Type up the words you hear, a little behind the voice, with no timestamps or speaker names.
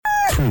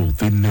through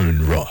the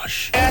noon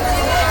rush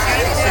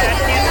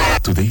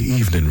to the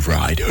evening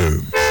ride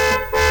home.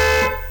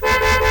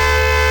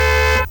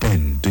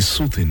 Then the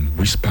soothing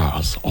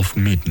whispers of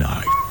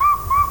midnight.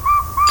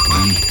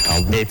 We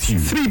are with It's you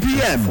 3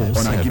 p.m.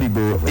 on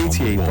Agidigbo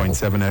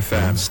 88.7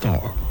 FM.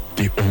 Star,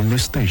 the only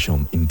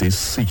station in this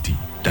city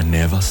that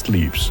never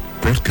sleeps,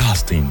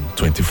 broadcasting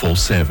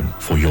 24/7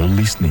 for your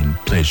listening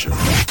pleasure.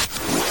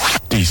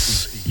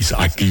 This is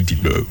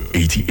Agidigbo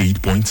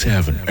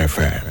 88.7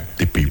 FM,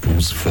 the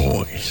people's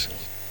voice.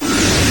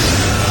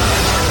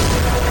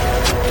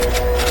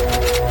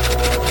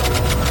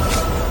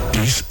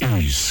 This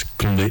is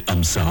Kunle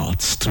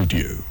Amzat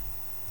Studio,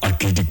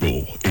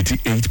 Agidigbo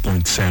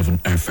 88.7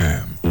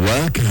 FM.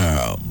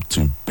 Welcome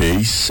to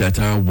Base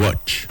Setter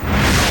Watch.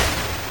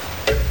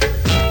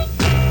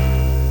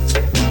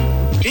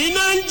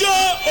 Inanjo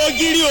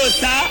Ogiri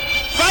Osa,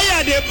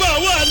 fire the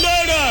power no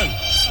run.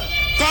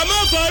 Come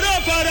on for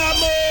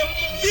mo,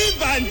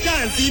 give and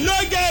chance, you no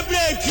get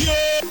break yo.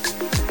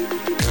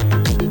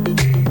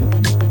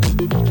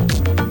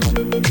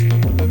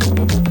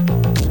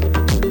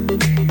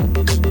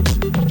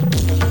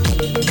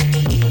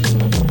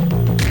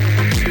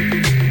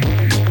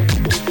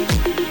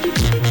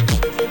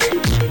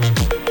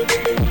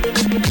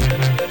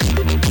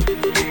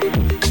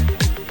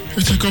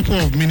 It's a couple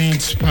of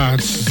minutes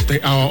past the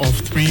hour of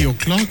 3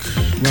 o'clock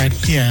right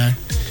here.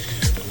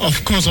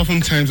 Of course,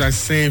 oftentimes I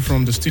say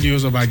from the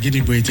studios of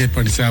Agidigbo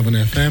 88.7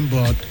 FM,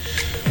 but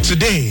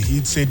today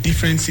it's a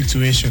different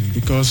situation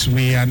because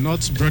we are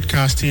not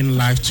broadcasting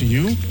live to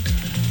you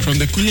from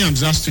the Kunle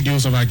Amzat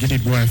studios of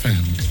Agidigbo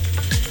FM.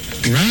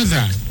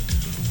 Rather,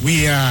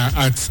 we are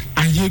at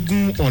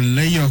Ayegun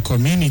Oleyo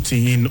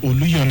community in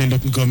Oluyole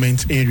local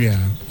government area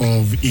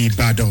of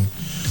Ibadan,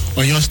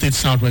 Oyo State,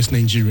 Southwest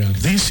Nigeria.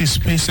 This is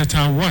Space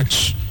Setter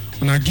Watch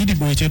on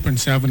Agidigbo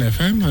 88.7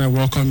 FM, and I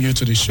welcome you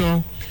to the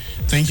show.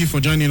 Thank you for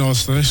joining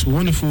us this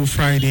wonderful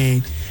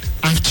Friday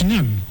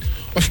afternoon.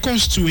 Of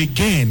course, to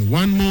again,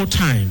 one more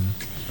time,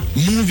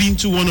 move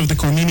into one of the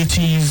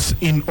communities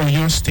in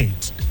Oyo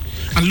State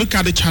and look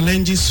at the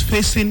challenges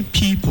facing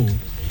people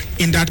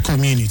in that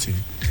community.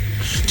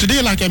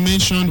 Today, like I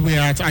mentioned, we're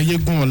at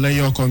Ayegun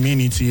Oleyo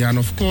community, and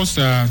of course,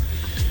 it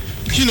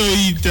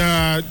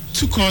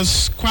took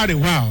us quite a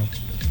while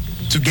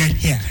to get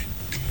here.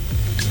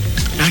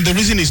 And the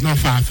reason is not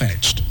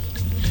far-fetched.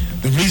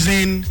 The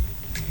reason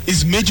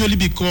is majorly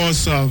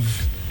because of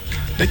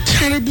the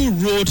terrible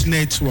road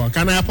network.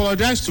 And I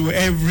apologize to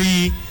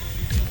every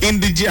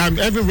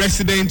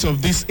resident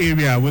of this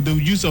area with the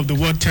use of the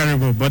word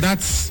terrible, but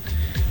that's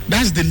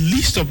the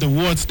least of the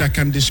words that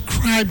can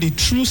describe the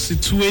true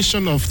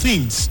situation of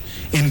things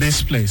in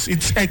this place.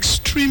 It's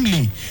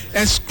extremely,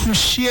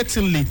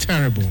 excruciatingly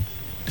terrible.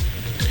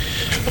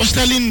 I was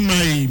telling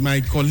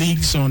my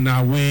colleagues on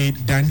our way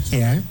down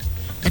here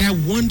that I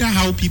wonder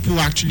how people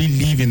actually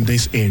live in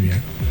this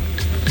area.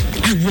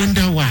 I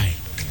wonder why.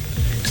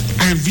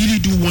 I really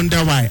do wonder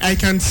why. I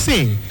can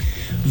say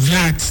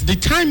that the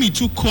time it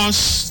took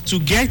us to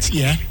get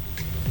here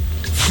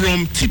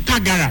from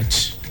Tipa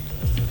Garage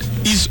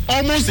is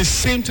almost the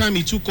same time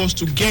it took us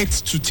to get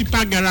to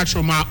Tipa Garage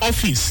from our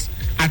office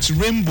at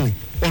Rainbow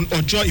on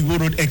Ojo Iwo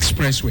Road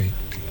Expressway,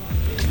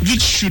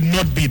 which should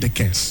not be the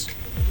case.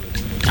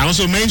 I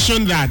also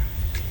mentioned that,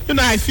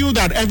 I feel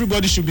that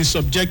everybody should be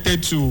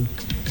subjected to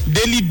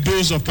daily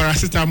dose of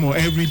paracetamol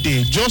every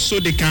day just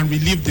so they can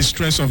relieve the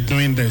stress of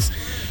doing this.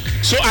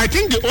 So I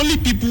think the only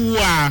people who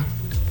are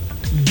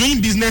doing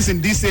business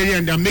in this area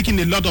and they're making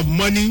a lot of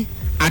money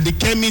at the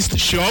chemist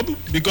shop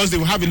because they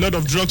will have a lot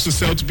of drugs to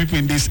sell to people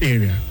in this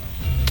area.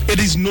 It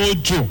is no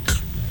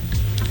joke.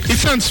 It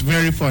sounds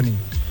very funny,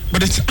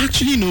 but it's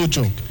actually no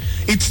joke.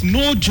 It's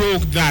no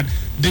joke that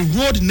the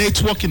road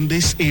network in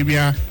this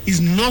area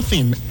is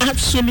nothing,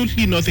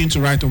 absolutely nothing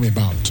to write home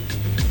about.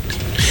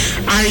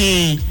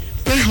 I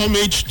pay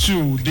homage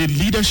to the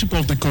leadership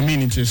of the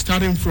community,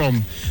 starting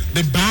from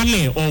the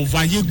Bale of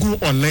Ayegun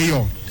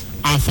Oleyo,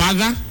 our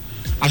father,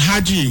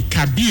 Alhaji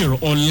Kabir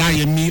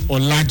Olayemi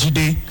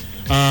Olajide,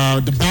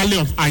 the Bale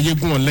of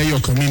Ayegun Oleyo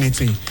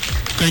community.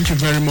 Thank you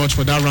very much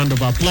for that round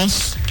of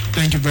applause.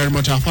 Thank you very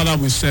much. Our father,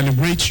 we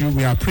celebrate you.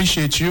 We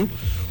appreciate you.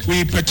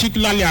 We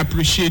particularly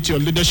appreciate your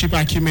leadership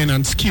acumen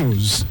and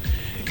skills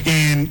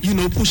in,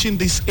 pushing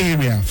this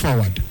area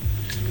forward.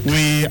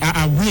 We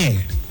are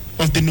aware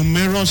of the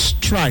numerous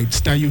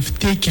strides that you've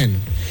taken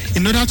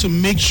in order to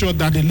make sure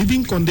that the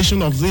living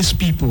condition of these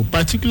people,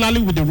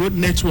 particularly with the road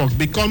network,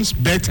 becomes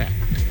better.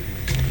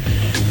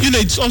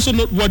 It's also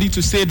noteworthy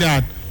to say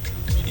that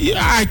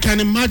I can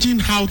imagine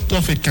how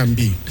tough it can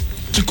be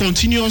to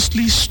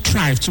continuously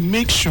strive to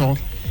make sure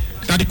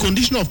that the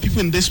condition of people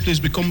in this place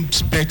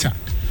becomes better,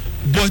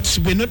 but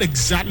we're not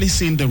exactly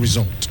seeing the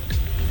result.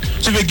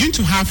 So we're going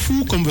to have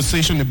full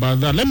conversation about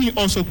that. Let me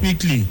also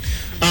quickly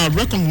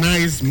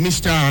recognize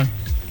Mr.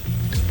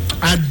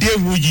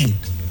 Adewuyi.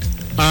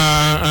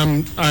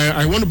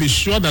 I want to be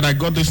sure that I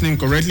got this name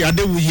correctly.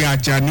 Adewuyi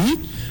Ajani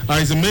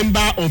is a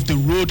member of the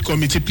road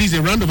committee. Please,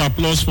 a round of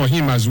applause for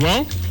him as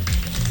well.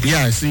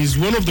 Yes, he's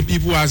one of the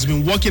people who has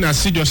been working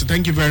assiduously.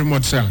 Thank you very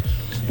much, sir.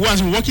 who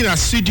has been working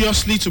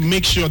assiduously to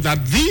make sure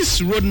that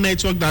this road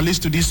network that leads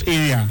to this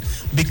area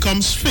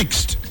becomes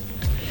fixed.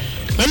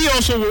 Let me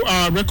also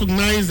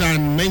recognize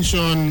and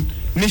mention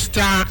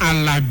Mr.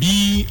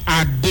 Alabi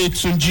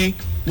Adetunji,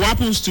 who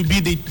happens to be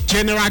the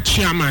general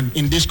chairman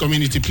in this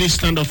community. Please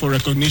stand up for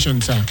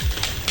recognition, sir.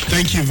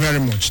 Thank you very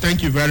much.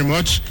 Thank you very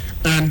much.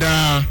 And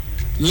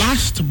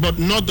last but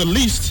not the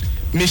least,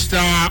 Mr.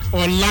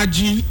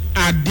 Olaji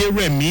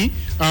Aderemi,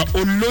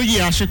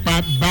 Oloye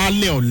Ashipa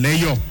Bale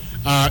Oleyo.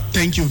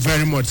 Thank you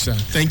very much, sir.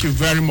 Thank you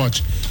very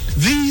much.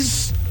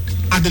 These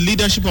are the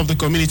leadership of the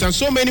community, and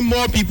so many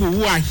more people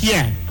who are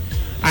here.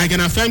 I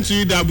can affirm to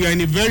you that we are in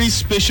a very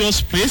spacious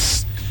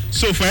space.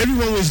 So for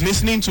everyone who is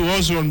listening to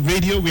us on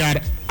radio, we are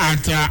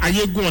at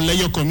Ayegu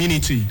Oleyo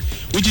community,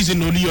 which is in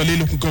Oluyole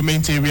local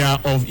government area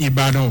of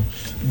Ibadan.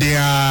 They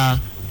are.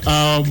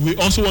 We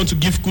also want to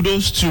give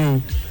kudos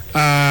to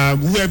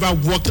whoever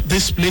worked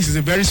this place. Is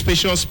a very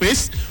special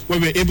space where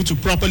we're able to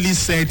properly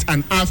set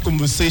and have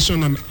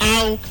conversation on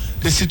how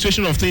the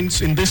situation of things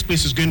in this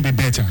place is going to be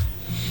better.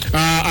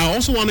 I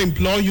also want to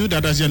implore you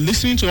that as you're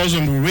listening to us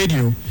on the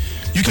radio,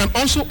 you can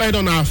also add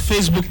on our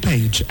Facebook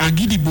page,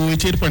 Agidigbo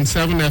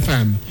 88.7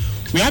 FM.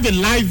 We have a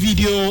live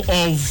video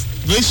of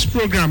this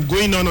program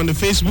going on the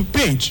Facebook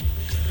page.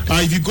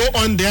 If you go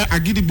on there,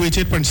 Agidigbo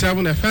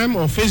 88.7 FM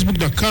or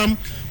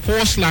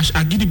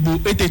facebook.com/Agidigbo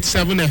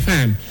 887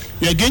 FM,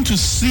 you're going to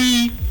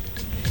see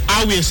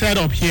how we are set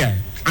up here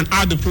and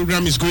how the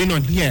program is going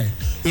on here.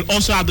 You'll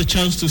also have the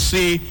chance to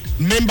see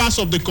members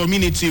of the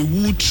community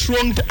who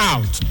thronged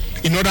out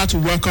in order to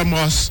welcome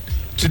us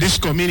to this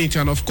community,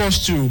 and of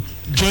course to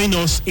join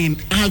us in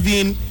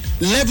leveling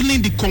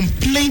the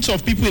complaints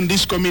of people in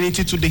this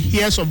community to the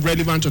ears of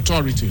relevant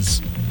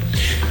authorities.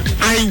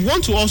 I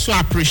want to also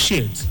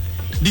appreciate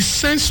the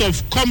sense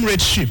of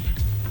comradeship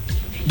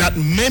that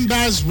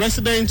members,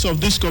 residents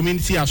of this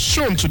community have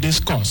shown to this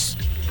cause.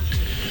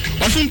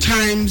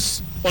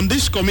 Oftentimes, on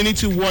this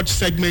community watch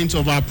segment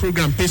of our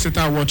program,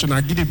 Pacesetter Watch on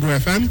Agidigbo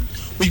FM,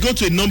 we go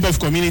to a number of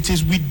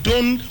communities. We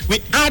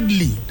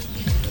hardly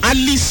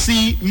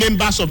see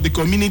members of the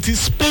community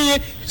spare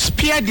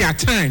their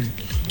time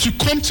to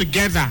come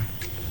together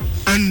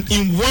and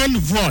in one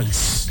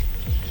voice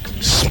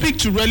speak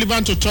to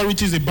relevant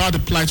authorities about the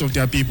plight of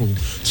their people.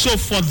 So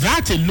for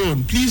that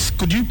alone,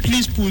 could you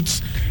please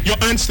put your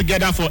hands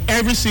together for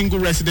every single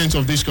resident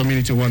of this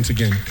community once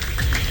again.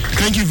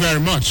 Thank you very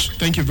much.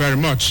 Thank you very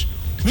much.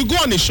 We'll go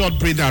on a short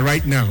breather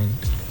right now.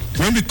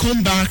 When we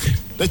come back,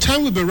 the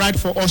time will be right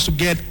for us to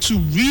get to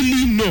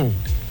really know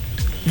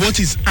what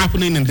is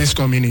happening in this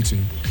community.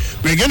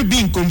 We're going to be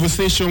in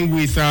conversation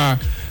with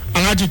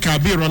Alhaji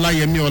Kabir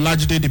Olayemi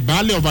Olajide, the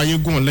Bale of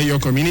Ayegu Oleyo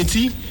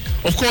community.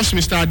 Of course,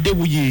 Mr.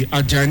 Adewuyi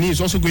Ajani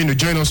is also going to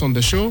join us on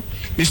the show.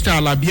 Mr.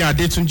 Alabi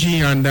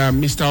Adetunji and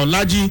Mr.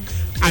 Olaji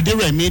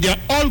Aderemi, they're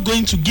all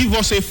going to give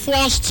us a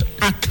first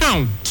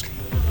account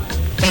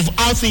of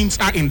how things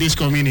are in this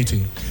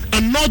community.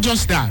 And not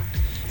just that,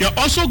 you're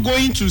also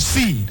going to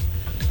see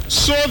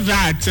so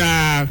that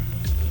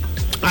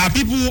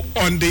people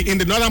in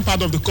the northern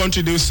part of the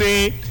country, they'll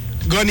say,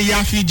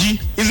 Goniya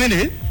Fiji, isn't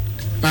it?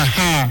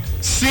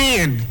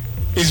 Seeing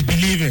is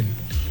believing.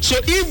 So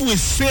if we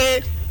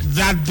say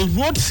that the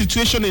road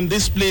situation in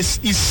this place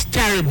is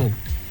terrible,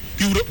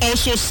 you will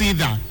also see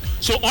that.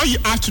 So all you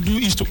have to do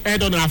is to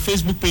add on our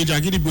Facebook page,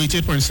 Agidigbo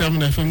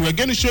 88.7 FM. We're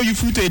going to show you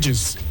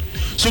footages.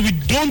 So we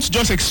don't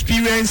just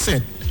experience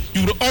it.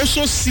 You will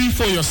also see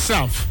for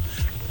yourself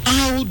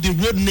how the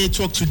road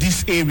network to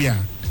this area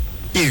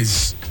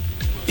is.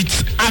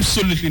 It's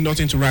absolutely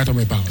nothing to write home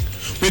about.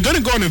 We're going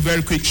to go on a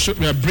very quick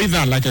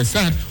breather, like I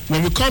said.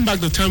 When we come back,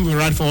 the time will be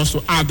right for us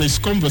to have this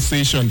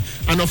conversation.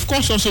 And of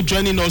course, also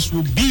joining us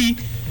will be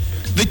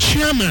the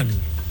chairman,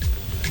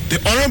 the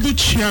honorable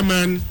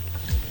chairman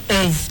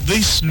of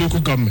this local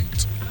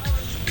government,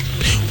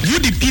 who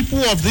the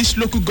people of this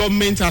local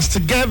government has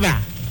together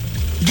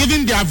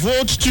given their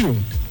votes to,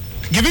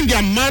 giving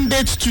their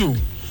mandates to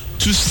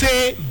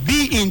say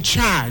be in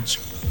charge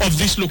of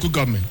this local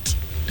government.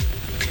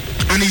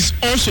 And he's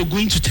also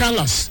going to tell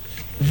us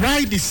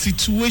why the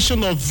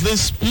situation of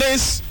this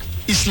place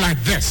is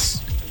like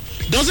this.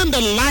 Doesn't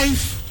the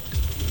life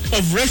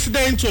of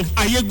residents of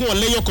Ayegu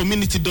Oleyo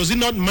community, does it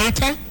not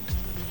matter?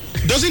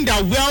 Doesn't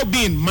their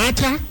well-being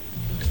matter?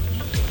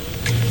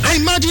 I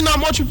imagine how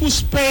much people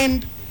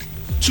spend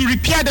to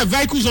repair the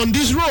vehicles on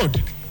this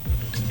road.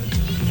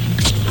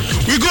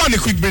 We go on a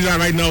quick break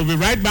right now. We'll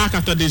be right back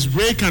after this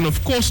break. And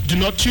of course, do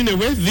not tune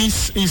away.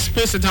 This is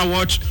Pacesetter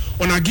Watch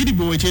on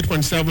Agidigbo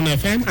 88.7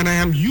 FM. And I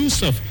am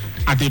Yusuf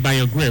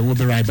Adebayo Gray. We'll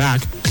be right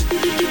back.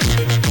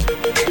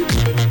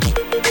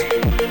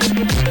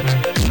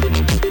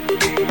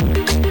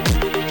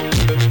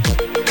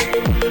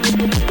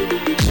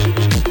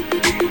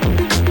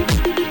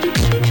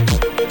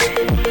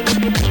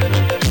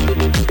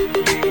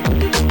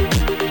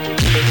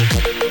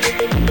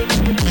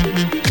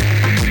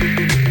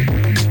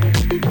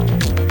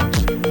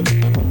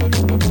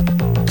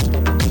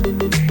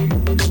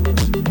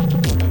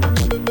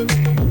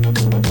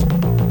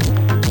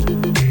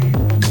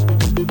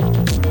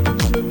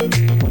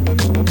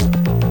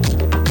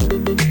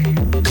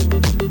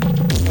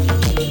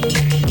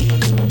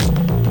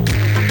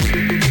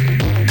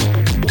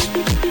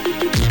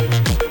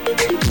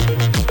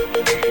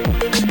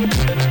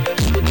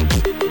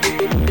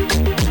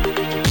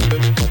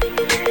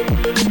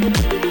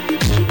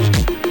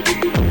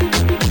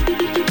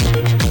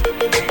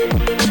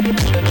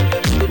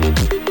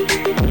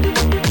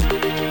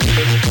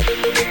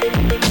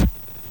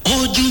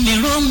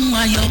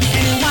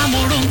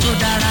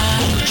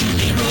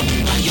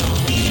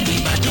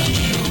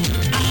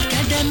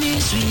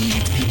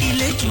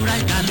 ìtura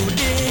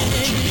ìgbàlódé.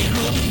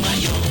 Ojúlérò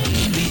ayọ̀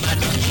nílùú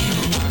Ìbàdàn yìí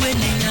o. Gbogbo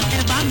ènìyàn ẹ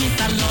bá mi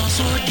ta lọ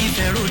sódì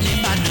fẹ́rò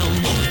nìbàdàn.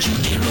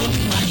 Ojúlérò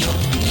ayọ̀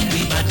nílùú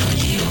Ìbàdàn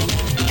yìí o.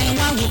 Ẹ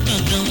wá wo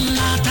gbọ̀ngàn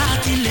ńlá tá a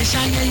ti lè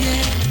ṣayẹyẹ.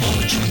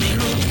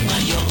 Ojúlérò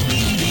ayọ̀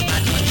nílùú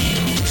Ìbàdàn yìí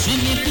o.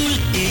 Swimming pool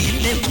èyí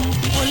lẹ́kọ̀ọ́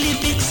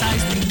Olympic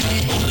size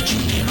nìyẹn.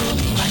 Ojúlérò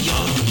ayọ̀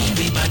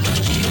nílùú Ìbàdàn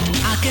yìí o.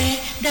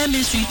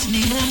 Academy Suite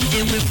ni mo ń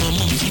ewé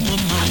fọmọ tí mo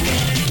mọ̀.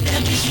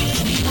 Academy Suite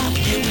ni mo ń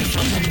ewé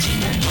fọmọ tí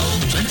mo mọ̀.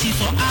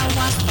 24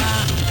 hours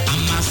bar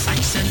and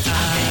massage center.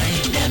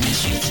 Academy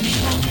Suite ni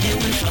mo ń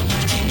ewé fọmọ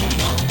tí mo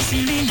mọ̀.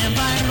 Serene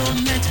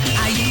environment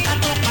àyíká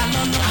tó pa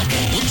lọ́lọ́.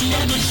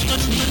 Academy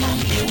Suite ni mo ń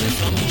ewé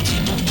fọmọ tí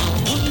mo mọ̀.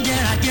 Oúnjẹ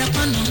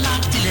àjẹpọ̀nù ńlá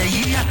tilẹ̀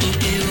yìí yàtọ̀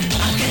dé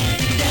ogun.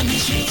 Academy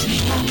Suite ni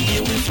mo ń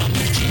ewé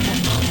fọmọ tí mo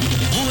mọ̀.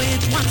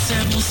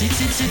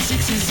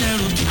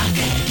 081766660.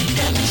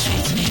 Academy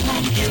Suite ni mo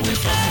ń ewé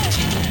fọmọ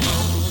tí mo mọ̀.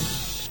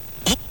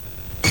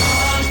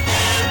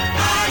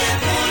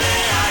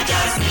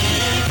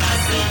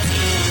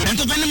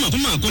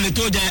 kó lè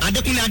tó jẹ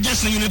Adékúnlé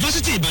Ajásin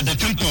University Ìbàdàn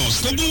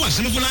campus tó gún wà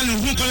sínú Fúlàní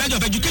Room College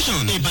of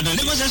Education Ìbàdàn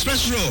Lagos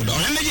Express Road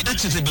ọ̀rẹ́ méjì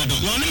access Ìbàdàn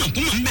lọ ní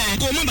mọ̀kúmọ̀ ń bẹ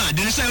kó o má bàa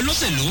dínísẹ́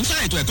olóṣèlú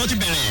sáà ètò ẹ̀kọ́ ti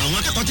bẹ̀rẹ̀ àwọn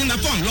akẹ́kọ̀ọ́ tí ń da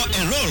fọ́ọ̀mù lọ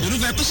enroll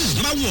irúfẹ́ courses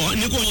tó bá wù ọ́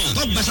ní kò yàn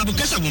tó gba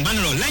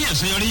sàbùkẹ́sàgùnbánirọ̀ lẹ́yìn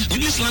àṣeyọrí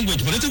English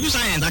language political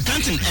science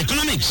accounting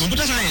economics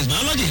computer science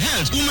biology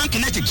health human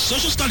kinetics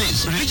social studies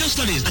religious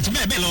studies àti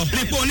bẹ́ẹ̀ bẹ́ẹ̀ lọ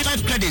nípò ní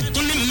 5 credit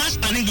tó ní maths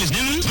and English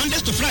nínú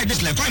Mondays to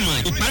Fridays lẹ́kọ́ ìmọ̀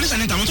ìparí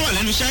sani tàwọn tó wà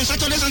lẹ́nu iṣẹ́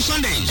Saturdays and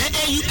Sundays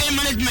AAUA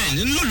management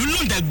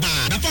ńlọlùlùndẹ̀gbà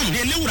dáfọ́ọ̀mù ní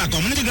Eléwùrà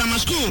community grammar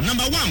school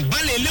number 1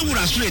 Baálé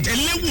Eléwùrà street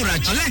Eléwùrà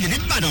challenge ní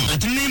Ìbàdàn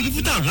àti ní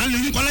Mufutau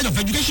Rally College of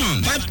Education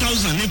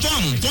 5,000 ní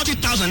fọ́ọ̀mù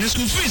 40,000 ní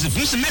school fees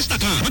fún semester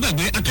kan wọ́n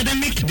gbàgbé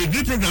academic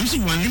degree programs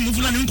wà ní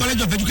Mufutau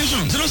College of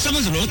Education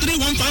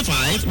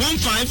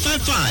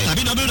 07031551555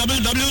 tàbí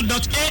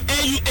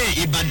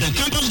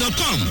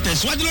www.aauaibadancampus.com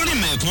tẹ̀síwájú lórí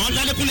mẹ́ẹ̀kọ́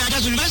Ládékúnlé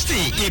Ajásin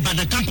University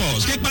Ìbàdàn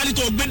campus kí parí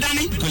tó gbé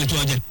dání kò lè tó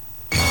ọjẹ́.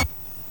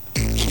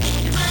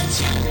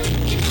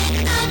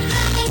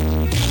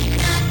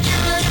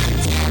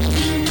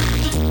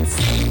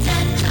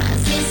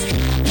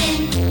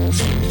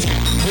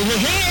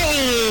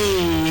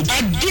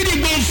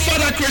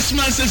 Father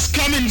Christmas is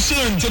coming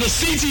soon to the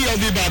city of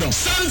Ibadan.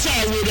 Santa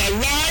will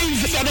arrive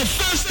for the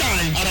first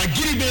time at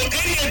Agidigbo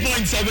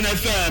 88.7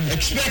 FM.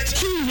 Expect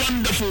two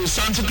wonderful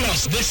Santa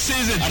Claus this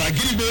season at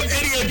Agidigbo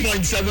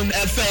 88.7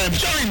 FM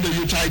during the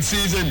Yuletide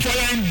season. For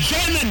your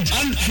enjoyment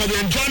and for the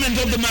enjoyment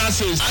of the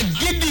masses,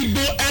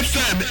 Agidigbo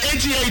FM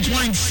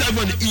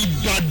 88.7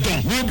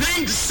 Ibadan will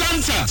bring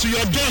Santa to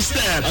your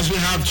doorstep as we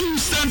have two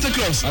Santa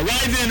Claus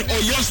arriving in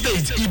Oyo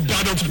State,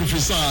 Ibadan to be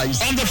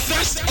precise. On the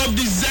 1st of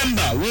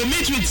December, we'll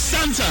meet with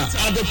Santa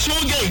at the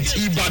toll gate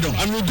Ibadan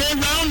and we'll go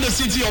around the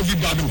city of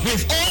Ibadan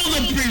with all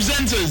the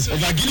presenters of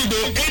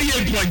Agidigbo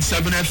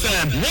 88.7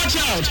 FM. Watch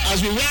out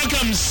as we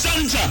welcome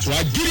Santa to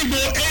Agidigbo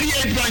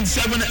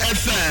 88.7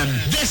 FM.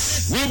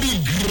 This will be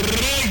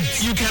great.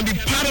 You can be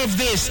part of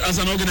this as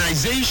an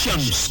organization,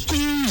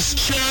 schools,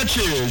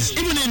 churches,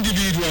 even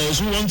individuals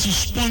who want to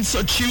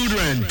sponsor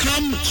children.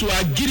 Come to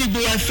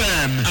Agidigbo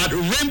FM at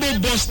Rainbow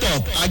Bus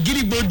Stop,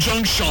 Agidigbo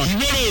Junction,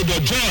 Road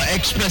Ojo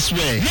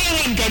Expressway. No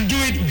one can do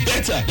it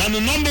better than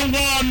the number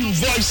one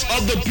voice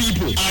of the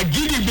people,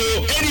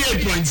 Agidigbo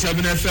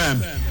 88.7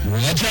 FM.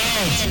 Watch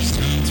out!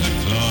 Santa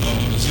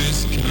Claus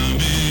is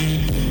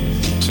coming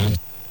to...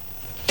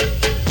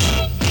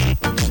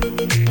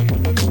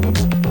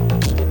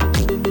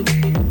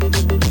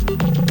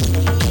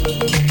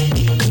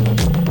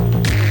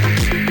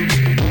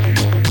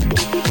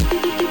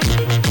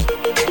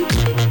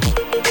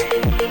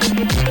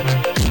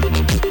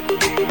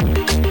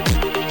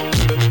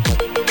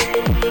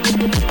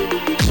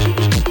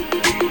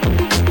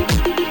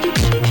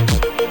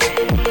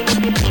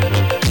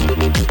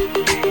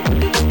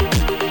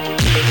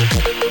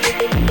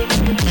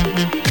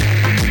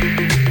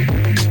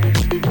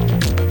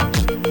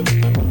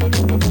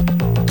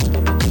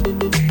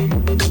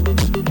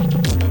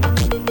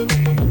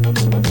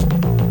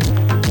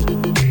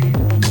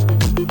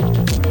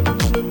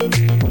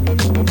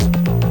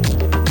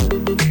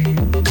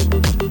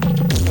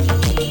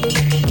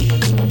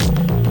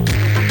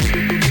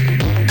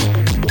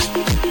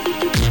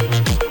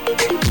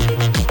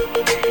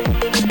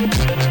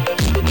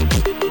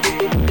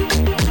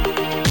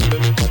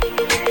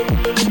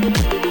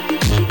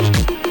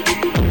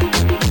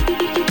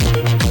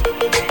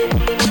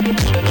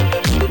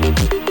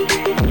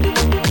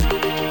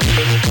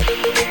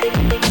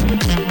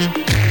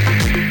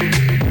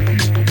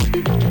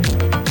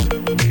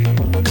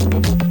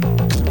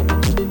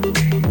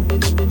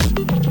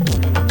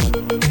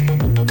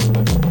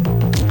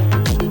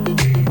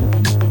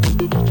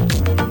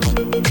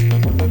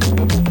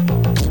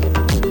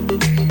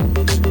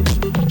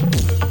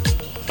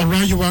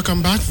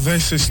 Welcome back.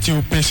 This is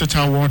still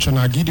Pesata Watch on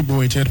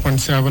Agidigbo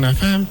 88.7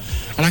 FM.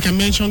 And like I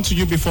mentioned to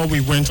you before we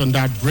went on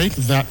that break,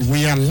 that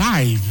we are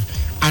live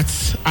at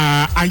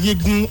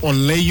Ayegun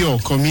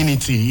Oleyo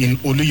community in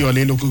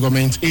Oluyole local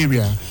government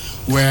area,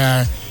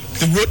 where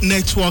the road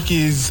network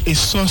is a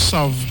source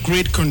of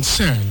great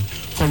concern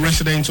for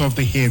residents of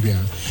the area.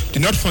 Do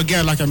not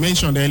forget, like I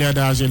mentioned earlier,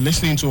 that as you're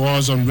listening to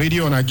us on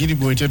radio on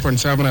Agidigbo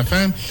 88.7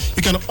 FM,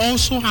 you can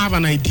also have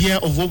an idea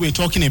of what we're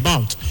talking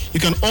about. You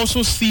can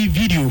also see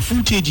video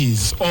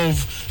footages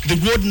of the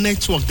road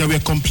network that we're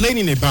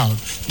complaining about,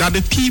 that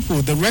the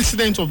people, the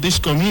residents of this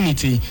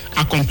community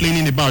are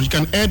complaining about. You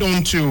can head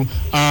on to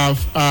our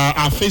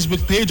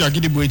Facebook page,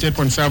 Agidigbo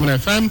 88.7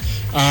 FM.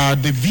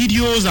 The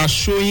videos are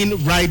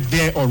showing right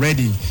there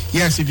already.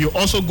 Yes, if you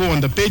also go on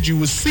the page, you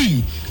will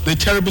see the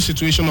terrible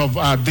situation of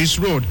this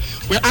road.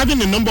 We're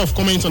having a number of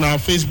comments on our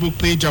Facebook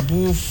page.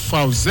 Abu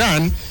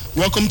Fauzan,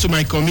 welcome to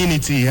my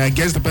community. I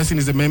guess the person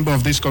is a member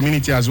of this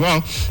community as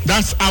well.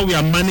 That's how we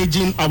are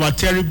managing our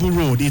terrible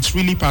road. It's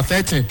really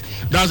pathetic.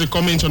 That's a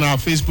comment on our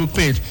Facebook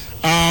page.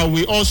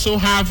 We also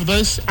have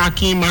this,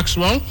 Aki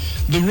Maxwell.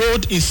 The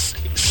road is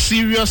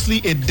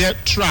seriously a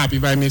death trap,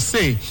 if I may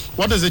say.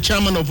 What is the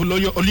chairman of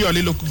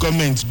Oluyole local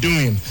government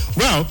doing?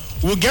 Well,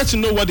 we'll get to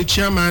know what the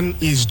chairman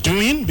is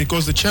doing,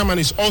 because the chairman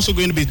is also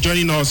going to be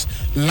joining us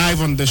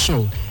live on the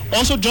show.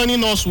 Also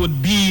joining us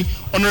would be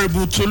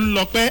Honorable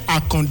Tolulope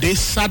Akonde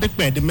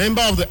Sadekpe, the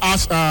member of the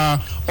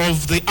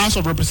House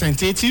of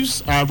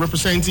Representatives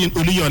representing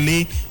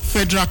Oluyole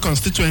Federal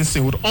Constituency,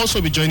 would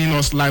also be joining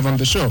us live on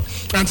the show.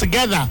 And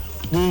together,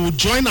 we will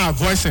join our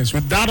voices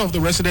with that of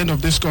the resident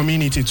of this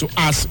community to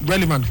ask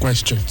relevant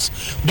questions.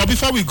 But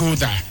before we go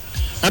there,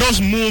 let us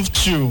move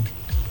to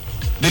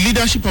the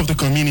leadership of the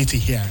community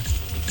here.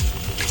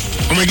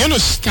 And we're going to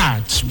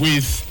start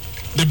with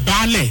the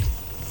ballet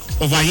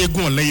of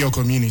Ayegu Oleyo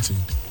community,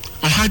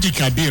 Alhaji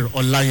Kabir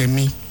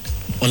Olayemi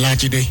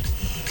Olajide.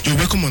 You're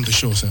welcome on the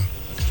show, sir.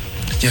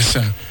 Yes,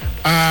 sir.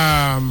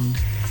 I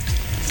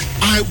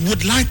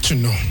would like to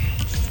know,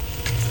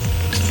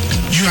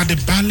 you are the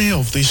ballet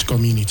of this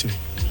community.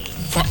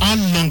 For how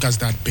long has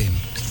that been?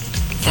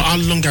 For how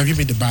long have you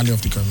been the ballet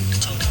of the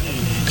community?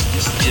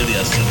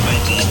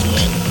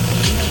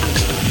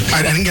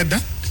 I didn't get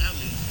that.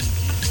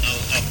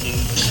 I've been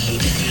in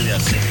this area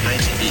since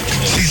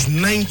 1981. Since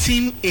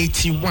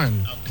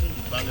 1981. I've been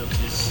the ballet of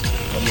this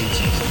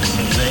community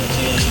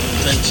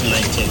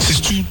since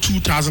 2019. Since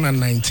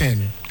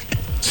 2019.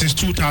 Since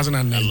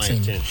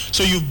 2019.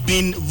 So you've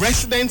been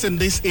resident in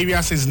this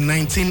area since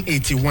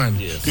 1981.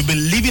 Yes. You've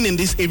been living in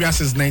this area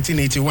since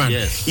 1981.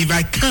 Yes. If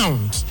I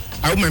count,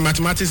 I hope my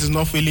mathematics is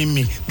not failing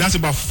me, that's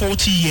about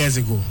 40 years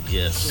ago.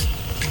 Yes.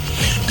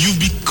 You've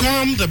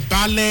become the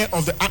ballet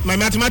of the... my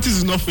mathematics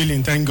is not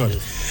failing, thank God.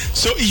 Yes.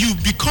 So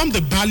you've become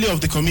the ballet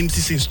of the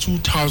community since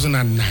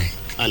 2009.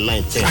 And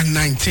 19. And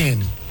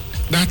 19.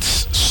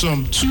 That's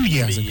some 2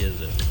 years ago.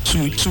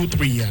 3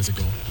 years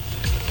ago.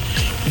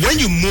 When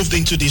you moved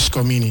into this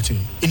community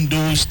in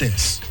those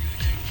days,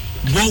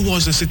 what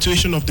was the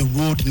situation of the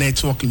road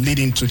network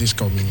leading to this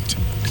community?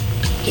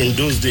 In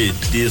those days,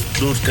 the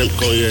road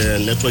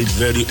network is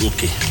very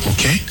okay.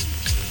 Okay.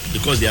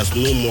 Because there's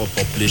no more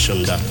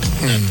population that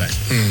time.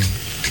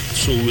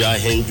 So we are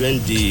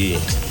enjoying the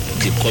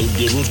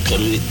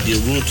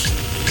route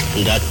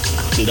in that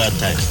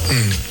time.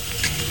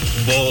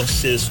 But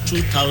since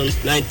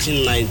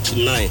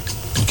 1999,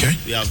 okay,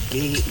 we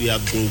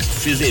have been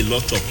facing a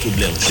lot of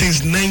problems.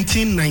 Since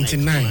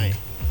 1999.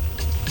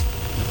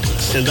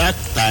 Since that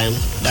time,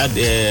 that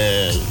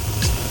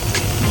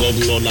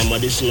Governor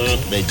Lamadesina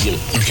regime,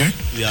 okay,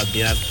 we have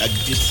been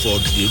agitated for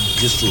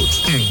this road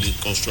to be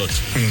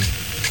constructed.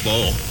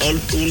 But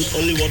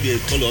only what they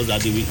told us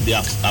that they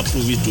have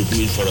approved it to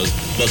do it for us.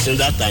 But since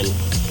that time,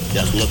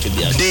 there's nothing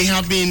there. They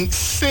have been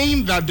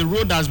saying that the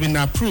road has been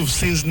approved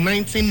since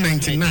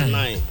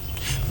 1999.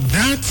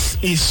 That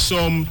is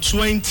some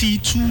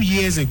 22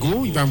 years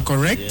ago, if I'm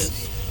correct.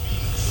 Yes.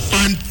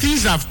 And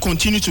things have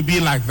continued to be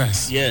like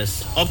this.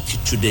 Yes, up to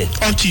today.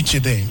 Up to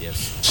today.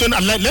 Yes. So now,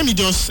 let me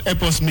just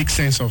help us make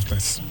sense of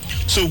this.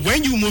 So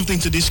when you moved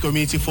into this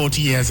community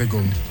 40 years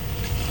ago,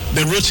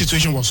 the road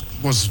situation was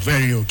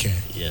very okay.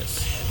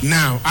 Yes.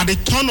 Now, at the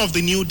turn of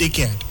the new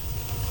decade,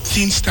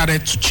 things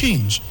started to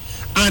change.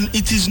 And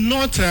it is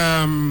not,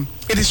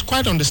 it is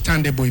quite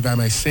understandable, if I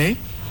might say.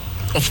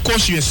 Of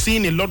course, you are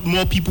seeing a lot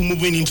more people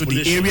moving into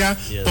the area.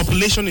 Yes.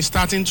 Population is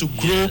starting to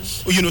grow,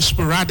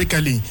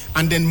 sporadically.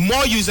 And then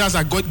more users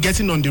are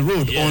getting on the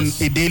road on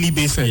a daily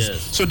basis.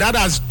 Yes. So that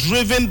has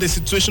driven the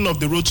situation of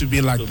the road to be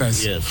like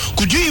this. Yes.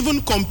 Could you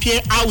even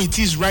compare how it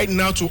is right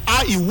now to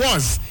how it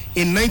was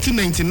in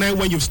 1999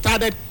 when you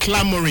started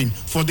clamoring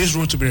for this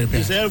road to be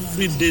repaired? It's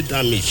everyday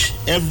damage.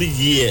 Every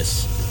year,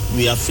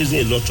 we are facing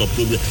a lot of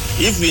problems.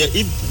 If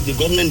the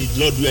government did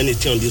not do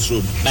anything on this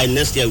road, by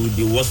next year we'll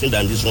be worse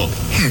than this one.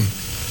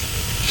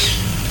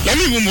 Let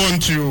me move on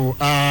to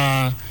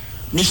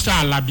Mr.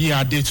 Alabi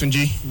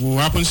Adetunji, who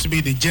happens to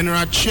be the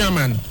general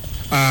chairman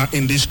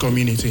in this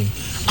community.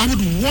 I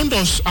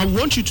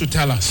want you to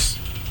tell us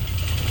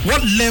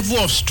what level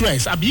of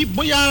stress, Abi,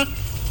 we are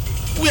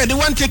the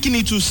one taking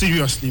it too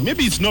seriously.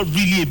 Maybe it's not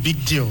really a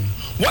big deal.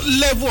 What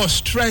level of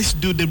stress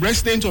do the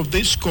residents of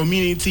this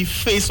community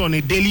face on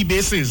a daily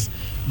basis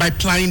by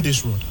plying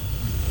this road?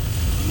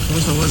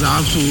 First of all,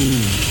 I have to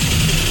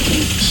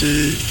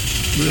say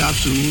good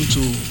afternoon to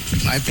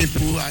my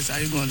people as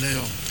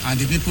Ayigonleyo and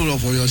the people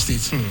of Oyo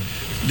State.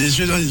 The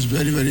situation is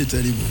very, very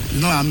terrible.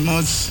 You know, I'm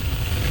not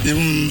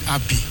even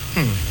happy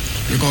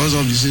because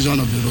of the situation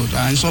of the road.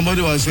 And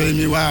somebody was telling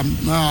me why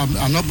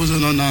I'm not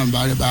putting on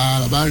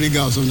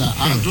barriga or something.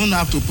 I don't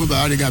have to put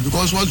barriga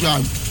because what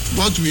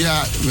we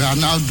are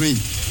now doing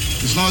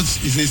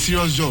is a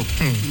serious job,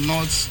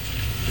 not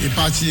a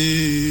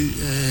party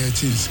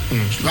things.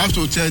 We have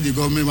to tell the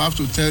government, we have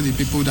to tell the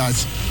people that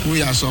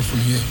we are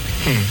suffering here.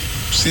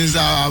 Since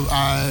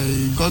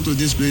I got to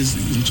this place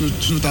in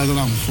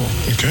 2004.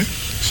 Okay.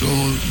 So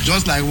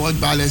just like what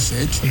Bale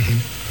said,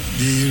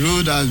 the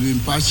road has been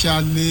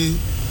partially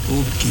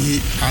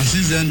okay, and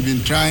since then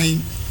been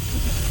trying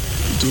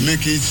to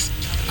make it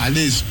at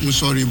least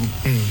usable.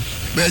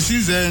 But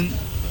since then,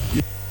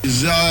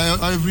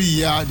 every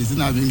year the thing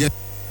has been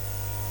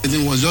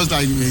getting was just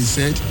like we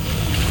said.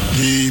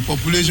 The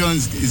population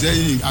is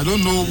I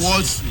don't know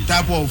what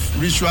type of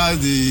rituals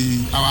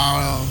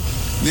our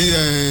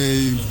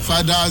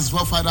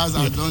forefathers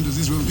have done to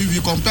this road. If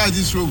you compare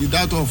this road with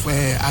that of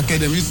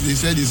academics, they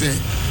said it's a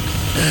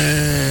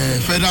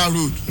federal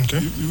road. Okay.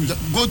 You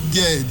go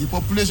there, the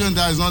population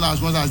there is not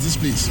as much as this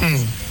place.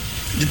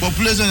 The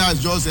population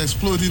is just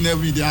exploding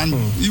every day, and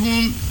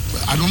even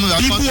I don't know.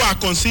 People are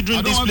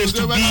considering this place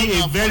to be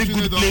a very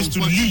good place to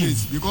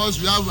live because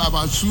we have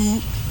about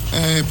two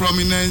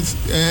prominent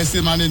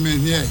state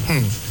management here.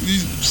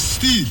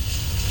 Still,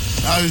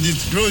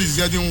 the road is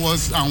getting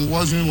worse and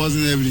worse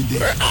every day.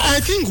 I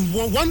think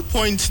one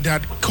point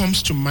that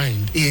comes to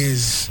mind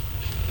is,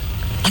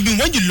 I mean,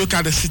 when you look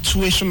at the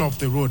situation of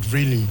the road,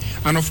 really,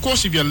 and of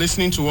course, if you're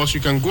listening to us,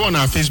 you can go on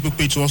our Facebook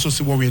page to also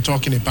see what we're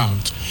talking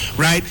about,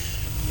 right?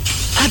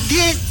 Are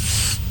there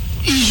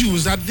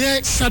issues, are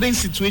there certain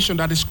situations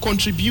that is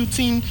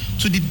contributing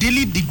to the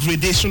daily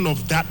degradation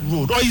of that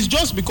road? Or is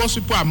just because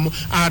people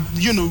are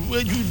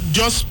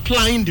just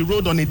plying the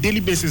road on a daily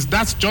basis,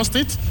 that's just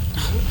it?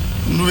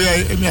 No,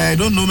 I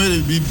don't know,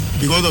 maybe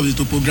because of the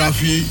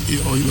topography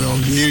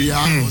of the area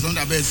or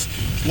something. But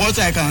what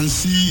I can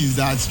see is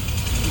that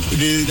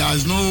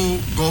there's no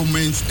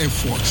government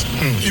effort.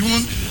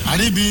 Even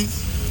had it been,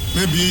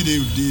 maybe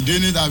the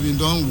drainage have been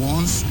done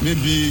once,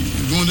 maybe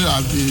it wouldn't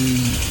have been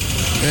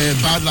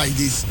bad like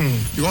this.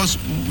 Because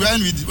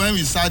when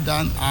we sat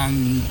down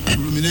and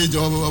ruminated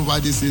over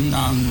this thing,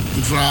 and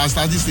for our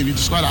statistics, we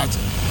discovered that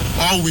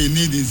all we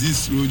need is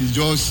this road is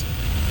just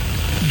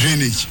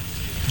drainage.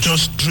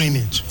 Just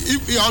drainage.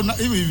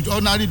 If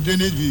ordinary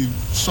drainage, we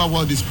solve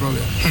all this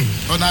problem.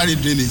 Ordinary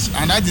drainage,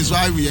 and that is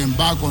why we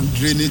embark on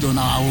drainage on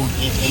our own,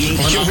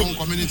 on our own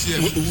community.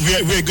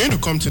 We're going to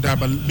come to that,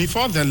 but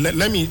before then,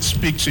 let me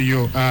speak to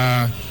you,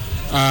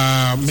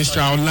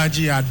 Mr.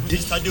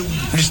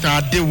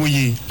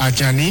 Adewuyi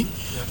Ajani.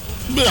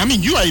 I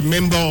mean, you are a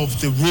member of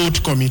the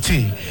road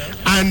committee,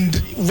 and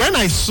when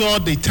I saw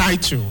the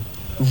title,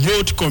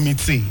 road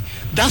committee,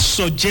 that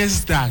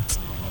suggests that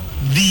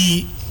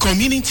the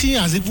community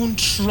has even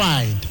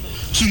tried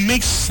to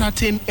make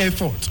certain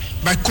effort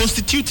by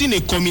constituting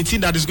a committee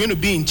that is going to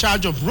be in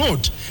charge of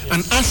road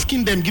and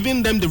asking them,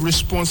 giving them the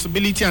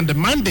responsibility and the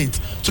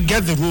mandate to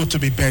get the road to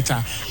be better.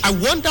 I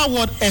wonder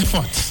what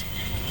efforts,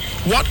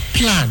 what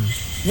plan,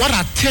 what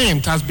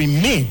attempt has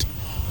been made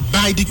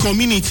by the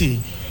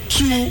community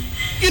to,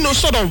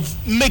 sort of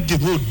make the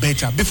road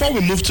better before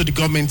we move to the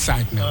government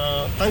side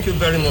now. Thank you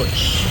very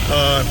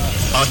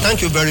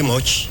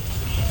much.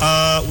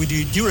 With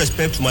the due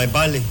respect to my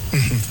Bale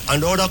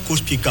and other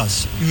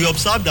co-speakers, we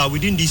observe that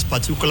within this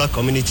particular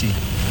community,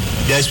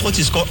 there is what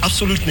is called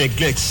absolute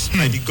neglect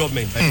by the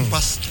government, by the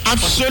past.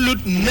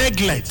 Absolute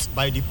neglect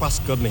by the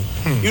past government.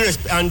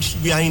 And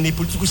we are in a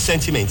political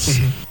sentiment.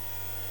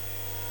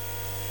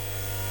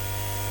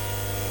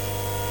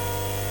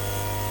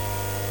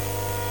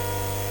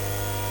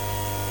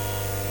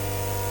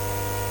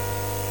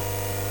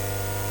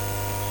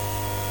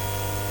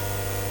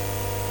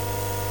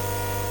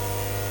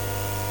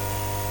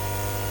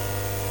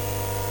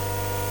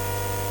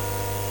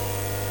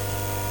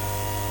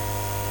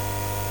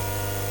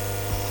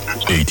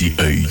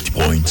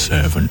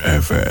 .7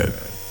 FM.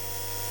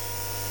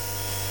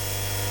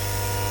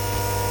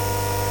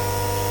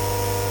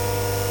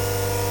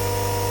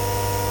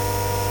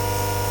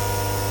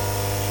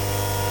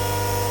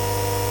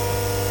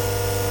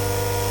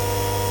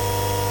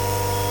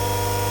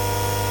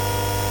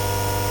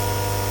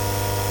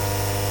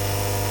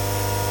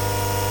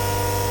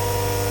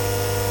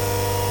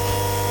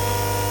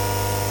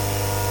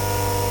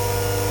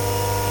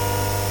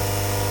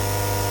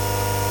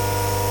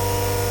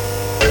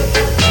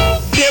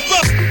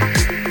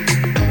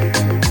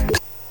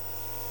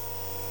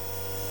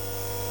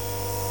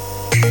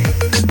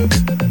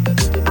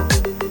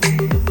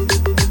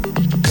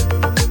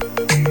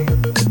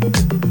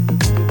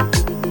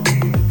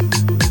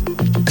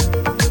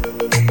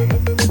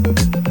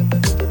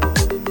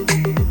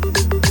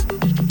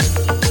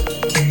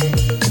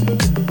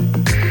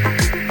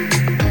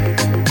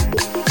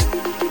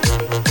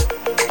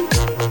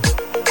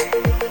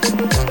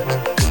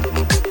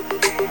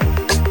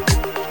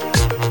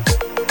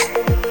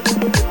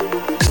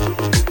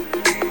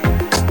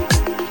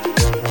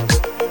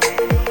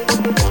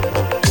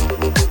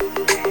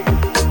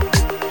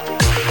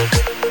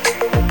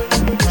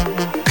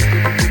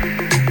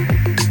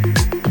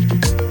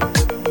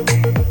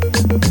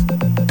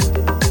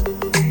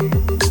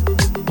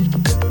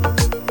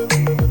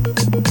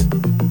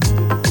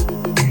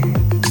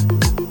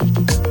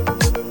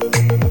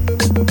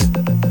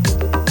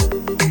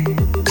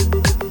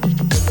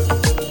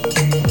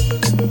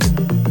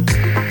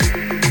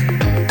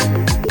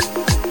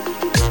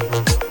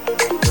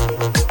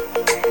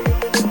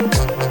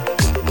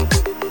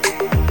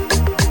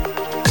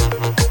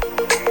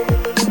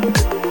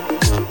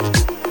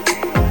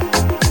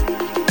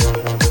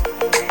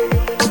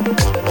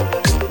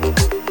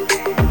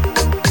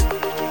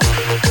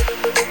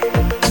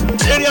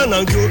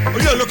 and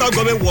the local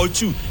government Ward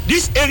 2.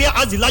 This area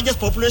has the largest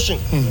population,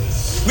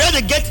 where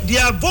they get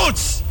their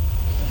votes.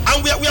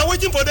 And we are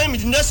waiting for them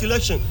in the next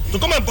election to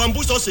come and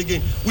bamboozle us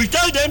again. We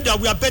tell them that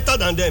we are better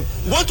than them.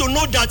 We want to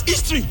know that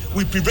history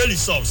will prevail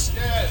itself.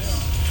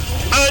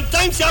 And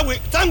time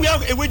we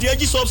have away the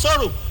edges of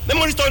sorrow.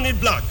 Memories turn it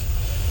black.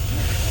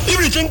 If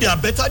we think they are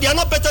better, they are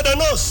not better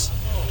than us.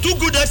 2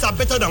 good eggs are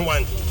better than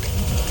 1.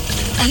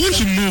 I want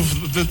to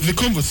move the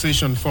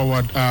conversation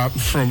forward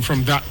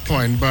from that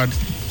point, but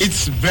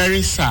it's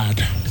very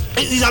sad.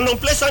 It's an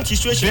unpleasant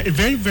situation.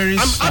 Very, very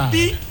I'm sad.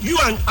 happy you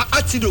and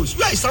Atidos,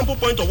 you are a sample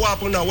point of what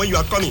happened now when you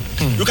are coming.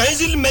 You can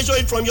easily measure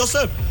it from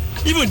yourself.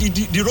 Even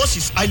the road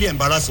is highly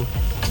embarrassing.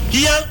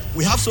 Here,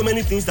 we have so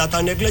many things that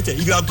are neglected.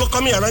 If you are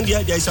coming around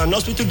here, there is an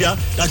hospital there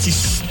that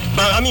is,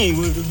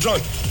 drawn.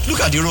 Look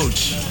at the road.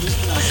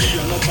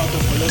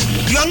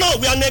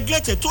 We are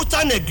neglected,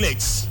 total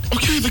neglect.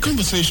 Okay, the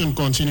conversation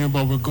continues,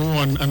 but we'll go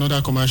on another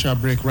commercial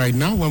break right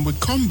now. When we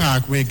come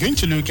back, we're going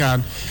to look at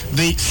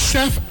the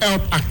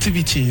self-help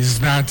activities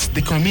that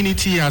the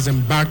community has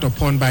embarked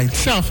upon by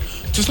itself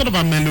to sort of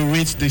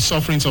ameliorate the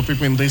sufferings of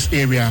people in this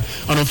area.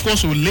 And of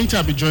course, we'll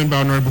later be joined by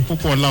Honorable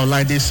Popola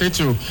Olaide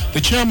Seto,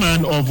 the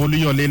chairman of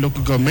Oluyole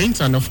local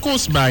government, and of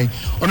course by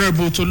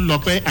Honorable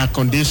Tolulope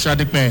Akonde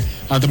Sadepe,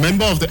 the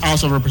member of the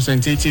House of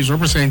Representatives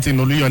representing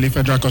Oluyole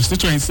Federal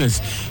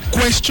Constituencies.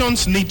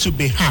 Questions need to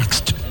be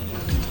asked.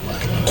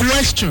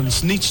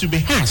 Questions need to be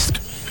asked,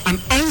 and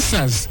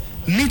answers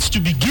need to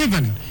be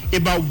given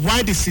about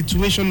why the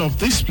situation of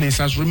this place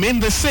has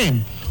remained the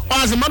same, or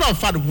as a matter of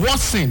fact,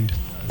 worsened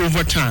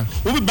over time.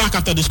 We'll be back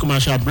after this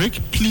commercial break.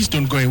 Please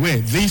don't go away.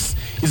 This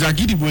is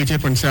Agidigbo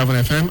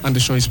 88.7 FM, and the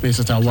show is Space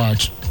at our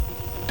watch.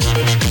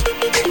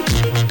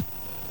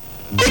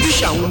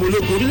 ojúṣe àwọn ọmọ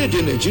ológun orílẹ̀-èdè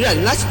nàìjíríà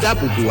ní láti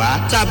dáàbò bò wá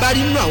tá a bá rí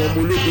nínú àwọn ọmọ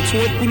ológun tí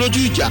wọ́n kú lójú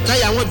ìjà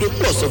táyà wọn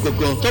dókú ọ̀sán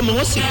gangan tọmọ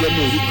wọn sì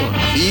gbẹmọ òrukàn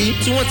àbí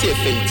tí wọ́n ti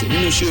ẹ̀fẹ̀yìntì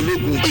nínú iṣẹ́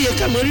ológun ó yẹ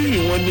ká mọ rírì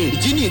wọn ní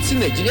ìdí nìyí tí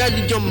Nigeria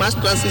Legion Mass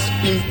Transit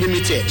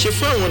Limited ṣe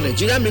fún àwọn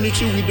Nigeria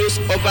Military Widows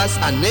Orphans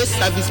and Next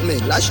Servicemen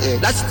láṣẹ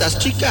láti ta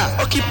sticker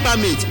hockey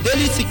permit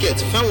daily ticket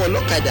fáwọn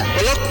ọlọ́kadà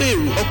ọlọ́kọ̀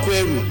èrò ọkọ̀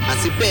ẹrù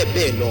àti bẹ́ẹ̀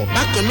bẹ́ẹ̀ lọ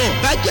bákan náà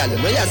báàgì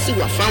àlẹ̀mọ́yà sì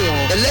wà fáwọn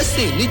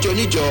ẹlẹ́sìn níjọ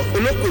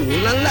olókòwò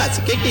ńláńlá àti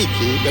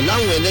kéékèèké pẹ̀lú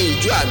àwọn ẹlẹ́yin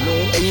ijó àánú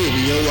ẹ̀yin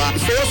ènìyàn wa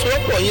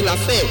ìfọwọ́sowọ́pọ̀ yín la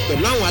fẹ́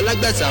pẹ̀lú àwọn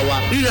alágbàtà wa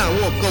ríra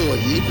àwọn nǹkan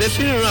wọ̀nyí lè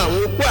fi ran àwọn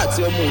opó àti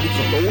ọmọ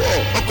òrukàn lọ́wọ́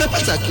ọpẹ́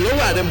pàtàkì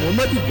lọ́wọ́ ààrẹ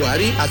Muhammadu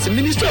Buhari àti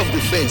Minister of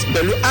Defence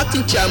pẹ̀lú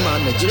acting chairman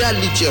Nigeria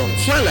Legion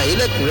fún àlàyé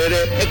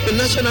lẹ́kùnrẹ́rẹ́ ẹ pè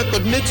national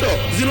coordinator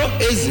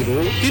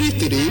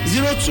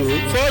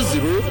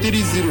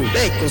 08033024030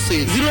 lẹ́ẹ̀kan sí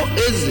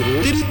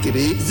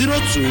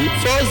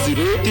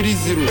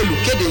 08033024030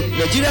 olùkéde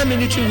Nigeria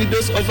Military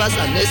Widows Orphans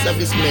and Next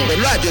Servicemen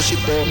pẹ̀lú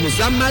àjọṣepọ̀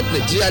Muzamad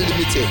Nigeria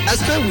Limited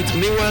askan with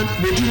Mewan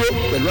Moduro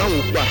pẹ̀lú àwọn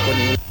òkú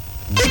akọni.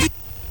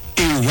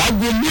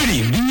 ìwágbó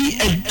mẹ́rin ní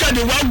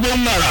ẹ̀jáde wágbó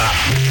ńlára.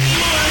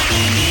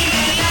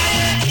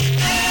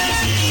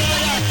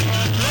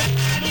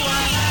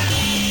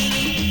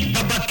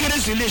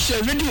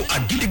 iléeṣẹ́ rédíò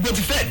Àgídìgbò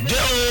ti fẹ́ dé o.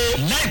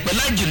 láìpẹ́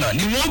láì jìnnà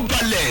ni wọ́n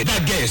balẹ̀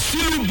gbàgẹ̀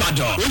sílùú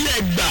Ìbàdàn. ó yẹ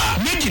gbà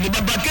méjì ní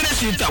baba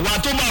kérésì tàwa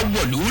tó máa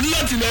wọ̀lú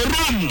láti lọ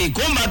Rome.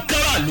 Èkó máa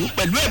káràlú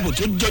pẹ̀lú ẹ̀bùn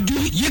tó jọjú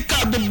yíká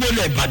gbogbo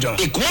ilẹ̀ Ìbàdàn.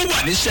 Èkó wà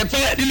ní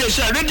sẹpẹ́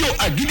níléeṣẹ́ rédíò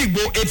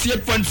Àgídìgbò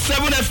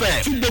 88.7 FM.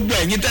 fún gbogbo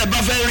ẹ̀yin tẹ́ ẹ bá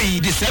fẹ́ rí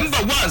December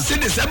 1 sí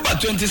December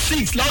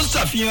 26 la ó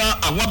ṣàfihàn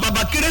àwọn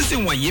baba kérésì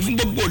wọ̀nyí fún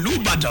gbogbo ìlú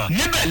Ìbàdàn.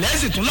 níbẹ̀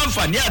lẹ́sìn tún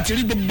láǹfààní àti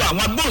rí gbogbo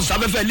àwọn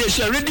agbóhùnsáfẹ́fẹ́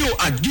iléeṣẹ́ rédíò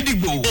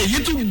Àgídìgbò. èyí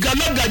tún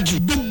galága jù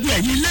gbogbo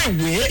ẹ̀yin ilé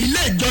ìwé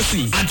ilé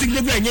ìjọsìn àti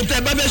gbogbo ẹ̀yin tẹ́ ẹ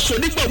bá fẹ́ so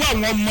nígbàwọ́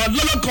àwọn ọmọ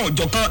lọ́lọ́kan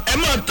òjọ̀kan ẹ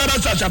máa tara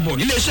ṣàṣàbọ̀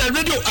níléeṣẹ́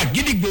rédíò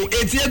Àgídìgbò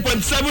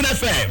 88.7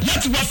 FM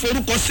láti wá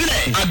forúkọ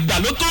sílẹ̀. àgbà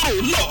ló tó rò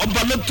lọ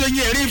ọba ló tó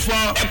yẹ eré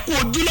fún ẹ kú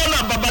ojúlọ́nà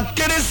bàbá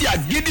kérésì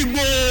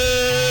Àgídìgbò.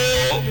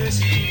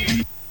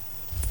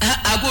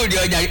 Agóòdì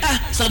ọjà rí.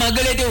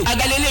 Sọmọgẹ́lẹ́dẹ́ o.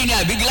 Agalẹ́lẹ́ ni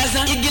àbí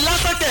gílásán. Igi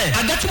lásán tẹ̀.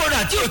 Àga tí mo rà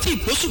tí o ti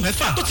ìpósù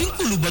mẹ́fà. Tó ti ń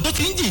kùlùbọ̀ tó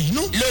ti ń jì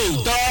inú.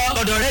 Lóòótọ́.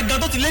 Ọ̀dọ̀ rẹ gan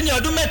tó ti lé ní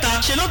ọdún mẹ́ta.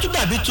 Ṣé ló tún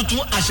dàbí tuntun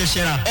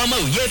àṣẹ̀ṣẹ̀ rà? Ọmọ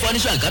òye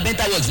furniture and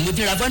carpenter works mo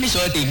ti ra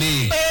furniture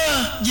tèmi.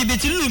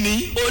 Jìbìtì lù mí.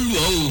 Ó lù ọ́ o.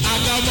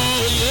 Àgàmọ̀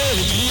òye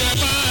ìyẹn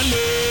bá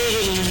lè.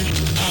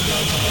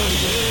 Àgàmọ̀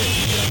òye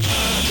ìyẹn bá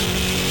lè.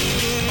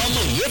 Ọmọ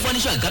òye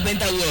furniture and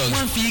carpenter works.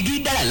 Wọ́n fi igi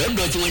dára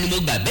lọ́dọ̀ tiwọn ni mo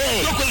gbà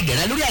bẹ́ẹ̀. Lóko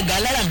ìdẹ̀ra lórí àga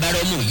alárànbarà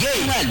ọmọ òye.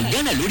 Fún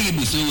àlùgánà lórí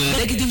ibùsùn wọn.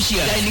 Executive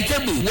chair, dining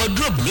table,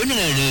 wardrobe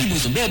lónìrànràn.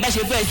 Ibùsùn bẹ́ẹ̀ bá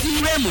ṣe fẹ́ sí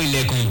fúrẹ́ẹ̀mù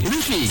ilẹ̀kùn.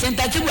 Roofing,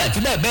 center table àti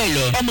bẹ́ẹ̀ bẹ́ẹ̀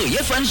lọ. Ọmọ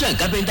òye furniture and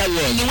carpenter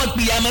works. Ni wọ́n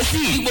pe amọ̀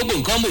sí. Bí gbogbo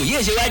nǹkan ọmọ òye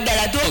ṣe wá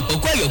dára tó.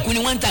 Ọ̀pọ̀kọ́ àyọ̀kú ni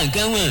wọ́n ń ta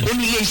nǹkan wọn.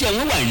 Olú ilé iṣẹ́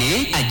wọn wà ní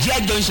Àjíá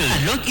junction,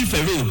 along Ife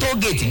road, toll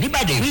gate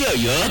níbàdàn ìpínlẹ̀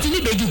Ọ̀yọ́. Àti ní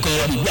dojúkọ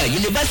Ògùngbà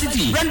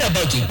University,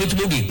 roundabout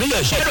ìpẹ́tùmọ̀gbẹ̀ ìpínlẹ̀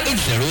Ọ̀ṣun.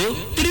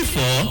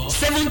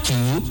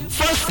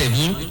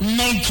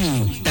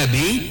 08034724792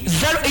 tàbí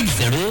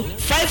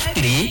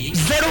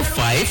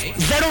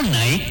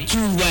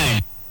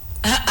 08053050921.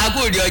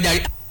 Agóòdì ọjà rí.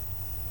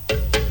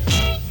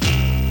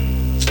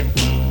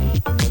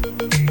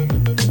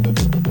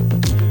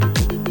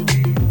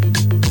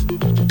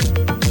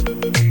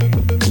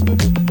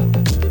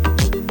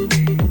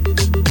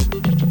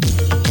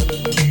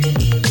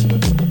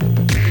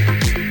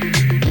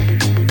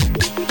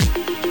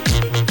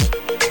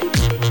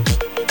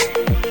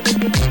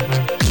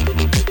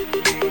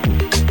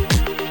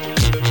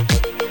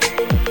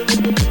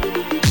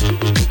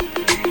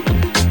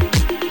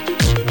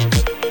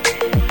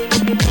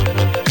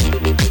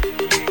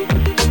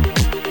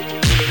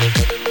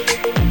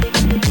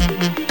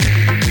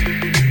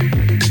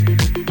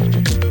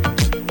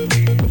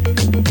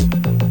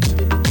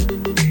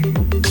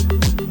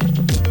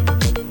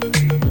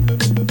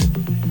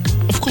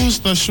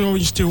 the show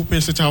is still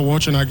Pesita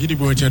watching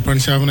Agidigbo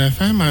 8.7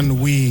 FM,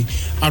 and we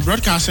are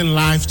broadcasting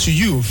live to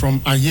you from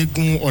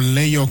Ayegun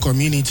Oleyo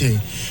community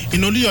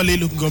in Oluyole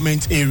local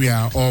government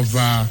area of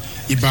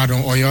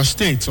Ibadan, Oyo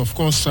State. Of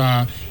course,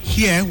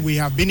 here we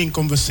have been in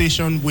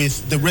conversation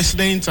with the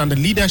residents and the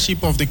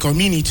leadership of the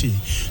community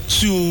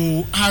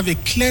to have a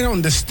clear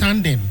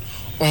understanding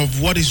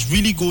of what is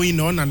really going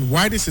on and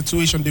why the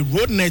situation, the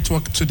road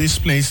network to this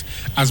place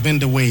has been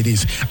the way it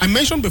is. I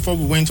mentioned before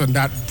we went on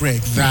that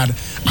break that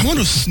I want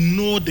to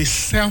know the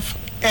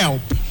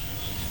self-help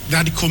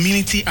that the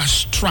community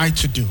has tried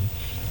to do.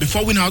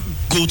 Before we now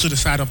go to the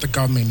side of the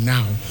government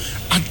now,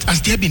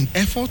 has there been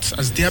efforts,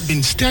 has there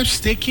been steps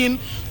taken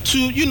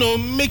to,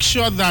 make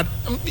sure that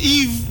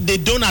if they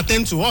don't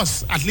attend to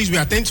us, at least we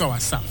attend to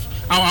ourselves?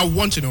 I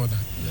want to know that.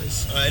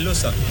 Hello,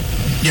 sir.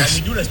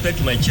 Yes. We do respect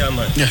to my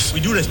chairman. Yes.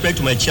 We do respect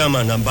to my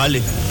chairman,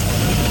 Ambale.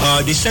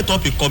 They set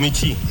up a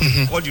committee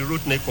called the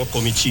Road Network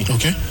Committee.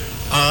 Okay.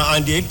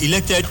 And they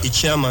elected a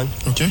chairman,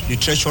 the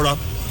treasurer.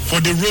 For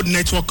the Road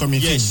Network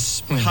Committee?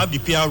 Yes. We have the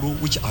PRO,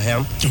 which I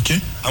am. Okay.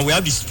 And we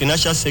have the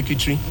financial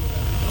secretary.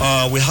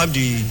 We have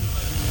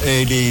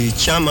the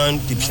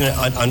chairman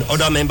and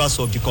other members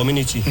of the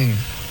community.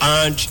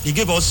 And he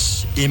gave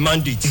us a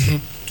mandate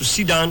to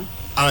sit down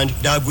and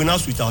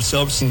diagnose with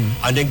ourselves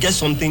and then get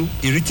something,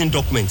 a written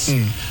document.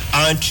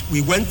 And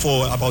we went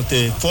for about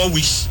 4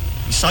 weeks.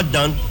 We sat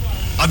down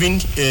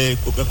having a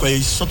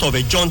sort of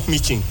a joint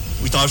meeting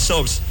with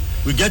ourselves.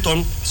 We get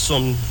on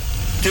some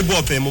table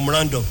of a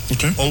memorandum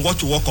on what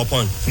to work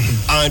upon.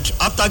 And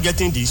after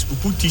getting this, we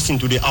put this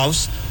into the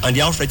house and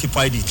the house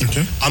ratified it.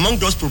 Among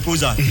those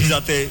proposals is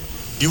that the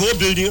whole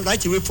building,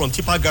 right away from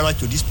Tipper Garage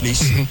to this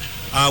place,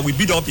 we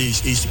build up a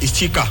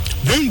sticker.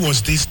 When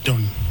was this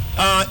done?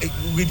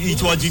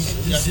 It was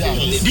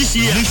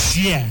this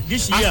year.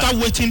 After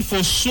waiting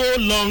for so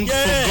long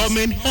for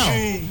government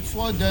help.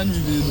 Before then,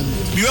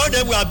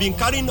 we have been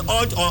carrying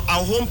out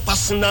our own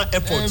personal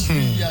efforts.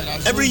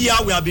 Every year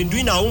we have been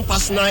doing our own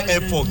personal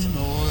effort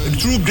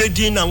through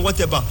grading and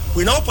whatever.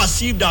 We now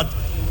perceive that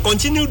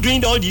continue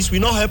doing all this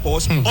will not help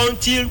us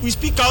until we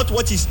speak out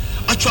what is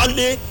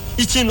actually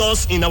eating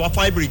us in our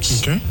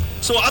fabrics.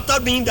 So after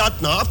doing that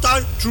now,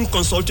 after through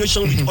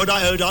consultation with other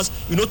elders,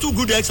 2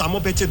 good eggs are more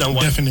better than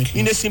one. Definitely.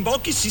 In a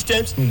symbiotic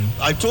system,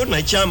 I told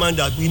my chairman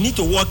that we need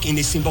to work in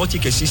a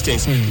symbiotic system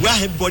where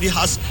everybody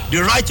has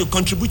the right to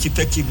contribute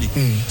effectively.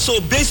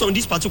 So based on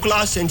these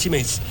particular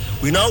sentiments,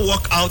 we now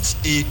work out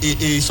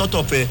a sort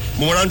of a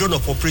memorandum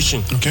of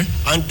operation.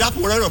 And that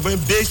memorandum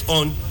is based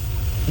on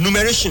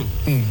numeration.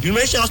 The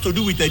numeration has to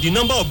do with the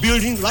number of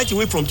buildings right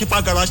away from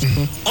Tipper Garage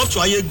up to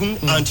Ayegun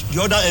and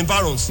the other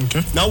environs.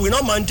 Now we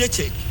now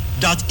mandated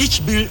that each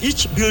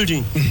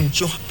building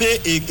should pay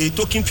a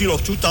token fee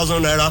of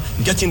 2,000 naira,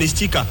 getting a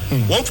sticker,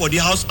 one for the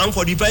house and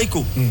for the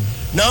vehicle.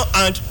 Now,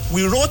 and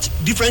we wrote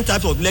different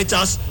types of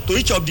letters to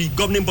each of the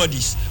governing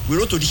bodies. We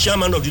wrote to the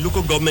chairman of the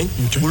local government,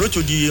 we wrote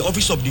to the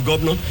office of the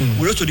governor,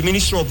 we wrote to the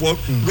Ministry of Work,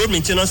 Road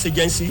Maintenance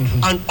Agency,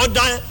 and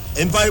other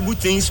enviable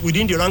things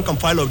within the rank and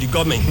file of the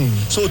government.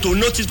 So to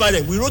notify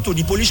them, we wrote to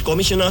the police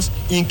commissioners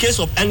in case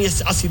of any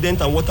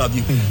accident and what have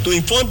you, to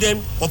inform them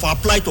of our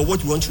plight or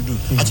what we want to do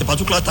at a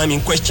particular time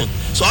in question.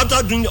 So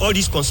after doing all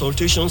these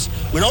consultations,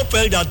 we now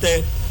felt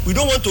that we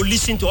don't want to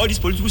listen to all these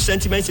political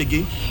sentiments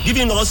again,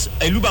 giving us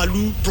a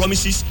lubalu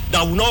promises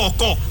that will not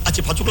occur at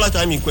a particular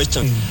time in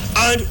question.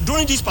 And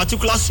during this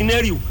particular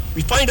scenario,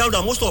 we find out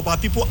that most of our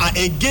people are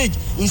engaged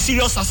in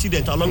serious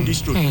accident along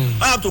this road.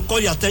 I have to call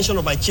the attention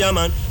of my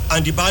chairman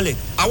and the Bale.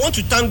 I want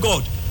to thank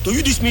God to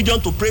use this medium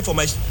to pray for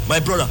my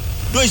brother.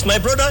 Though it's my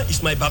brother,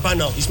 it's my Baba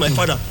now, it's my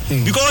father.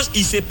 Because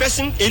he's a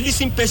person, a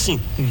listening person.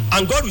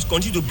 And God will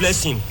continue to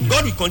bless him.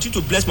 God will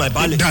continue to bless my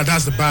Bale.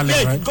 That's the Bale,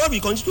 right? God will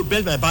continue to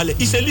bless my Bale.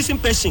 He's a listening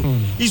person.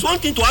 It's one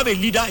thing to have a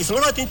leader, it's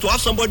another thing to have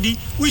somebody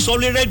who is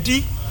already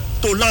ready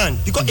to learn.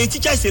 Because a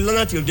teacher is a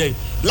learner till then.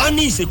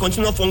 Learning is a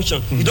continual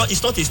function.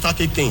 It's not a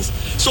static thing.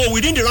 So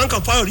within the rank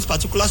and file of this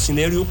particular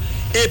scenario,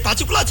 a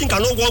particular thing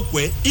cannot work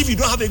well if you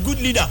don't have a good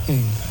leader.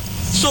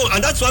 So,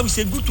 and that's why we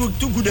say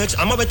two good eggs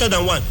are more better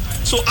than one.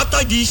 So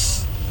after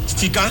this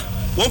sticker,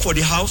 one for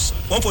the house,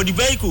 one for the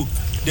vehicle.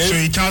 Then, so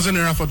 1,000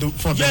 naira for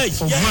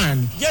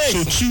one. Yes.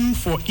 So 2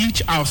 for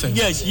each house.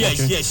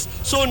 Yes.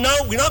 So now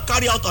we now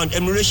carry out an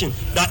enumeration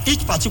that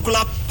each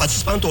particular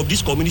participant of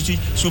this community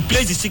should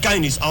place the sticker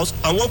in his house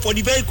and one for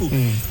the vehicle.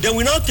 Then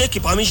we now take a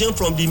permission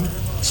from the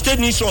State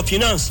Ministry of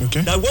Finance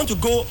that we want to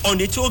go on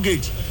the toll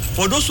gate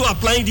for those who are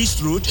applying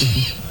this route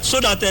so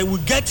that we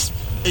get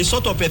a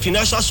sort of a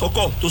financial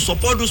support to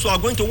support those who are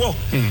going to work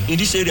in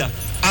this area.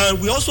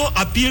 And we also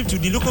appeal to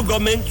the local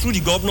government through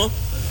the governor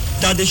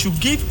that they should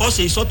give us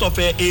a sort of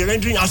a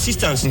rendering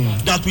assistance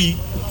that we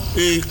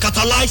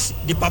catalyze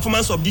the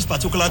performance of this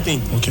particular thing.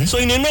 So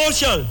in a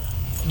nutshell,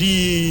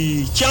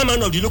 the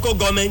chairman of the local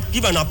government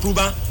give an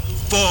approval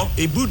for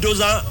a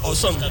bulldozer or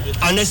something,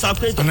 an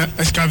excavator. An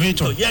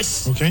excavator. Oh,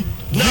 yes. Okay.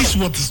 Now, this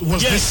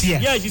was this year.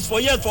 Yes, it's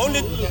for years. For only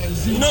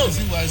it's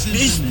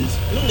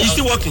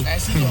still working.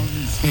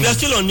 They are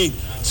still on it.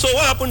 So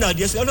what happened that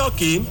the excavator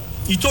came,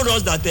 he told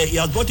us that he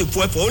has bought a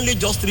fuel for only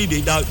just 3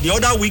 days. That the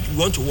other week we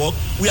want to work,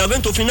 we are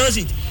going to finance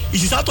it.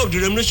 It is out of the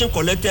remuneration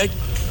collected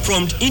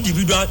from the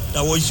individual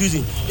that was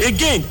using.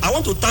 Again, I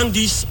want to thank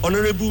these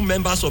honorable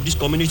members of this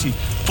community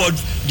for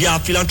their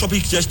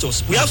philanthropic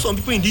gestures. We have some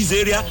people in this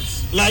area,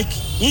 like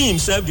he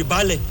himself, the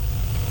Bale.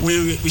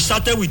 We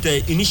started with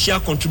the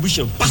initial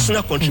contribution,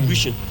 personal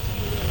contribution.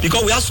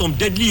 Because we have some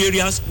deadly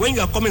areas. When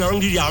you are coming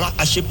around the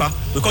Ashepa,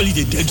 we call it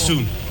a dead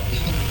zone.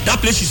 That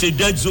place is a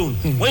dead zone.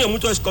 When your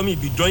motor is coming,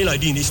 you'll be drawing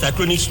like this in a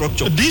cyclonic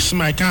structure. This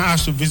my car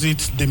has to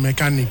visit the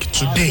mechanic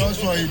today.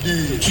 That's why it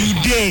is.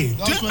 Today.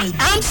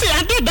 I'm saying,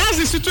 I think that's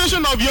the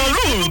situation of your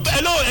road.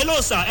 Hello,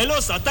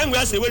 sir. Time we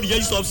are saying, well,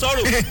 the of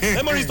sorrow.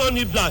 Memories don't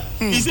need blood.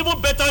 It's even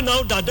better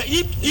now that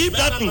if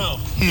that thing,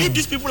 if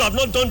these people have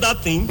not done that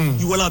thing,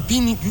 you will have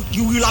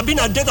been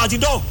at death at the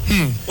door.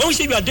 When we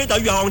say you are dead,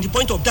 you are on the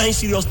point of dying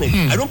seriously.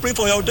 I don't pray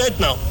for your death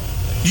now.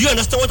 Do you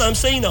understand what I'm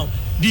saying now?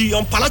 The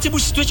unpalatable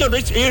situation of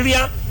this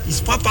area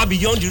is far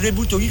beyond the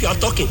able to if you are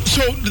talking.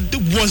 So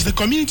was the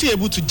community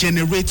able to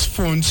generate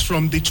funds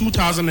from the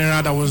 2,000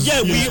 naira that was?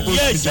 Yes,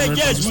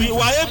 we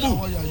were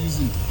able.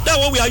 That's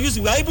what we are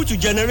using. We are able to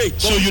generate.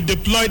 So you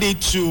deployed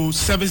it to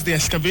service the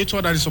excavator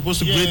that is supposed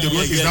to grade the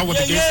road. Is that what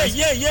the case is?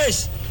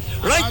 Yes.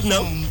 Right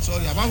now,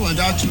 apart from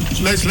that,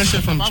 let's say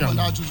from apart from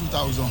that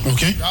 2,000.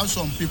 Okay. We have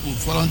some people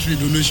voluntary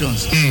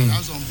donations. We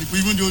have some people,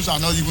 even those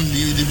are not even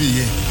living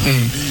here.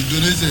 They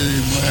donate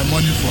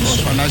money for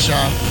us,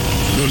 financial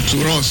to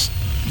us.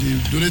 They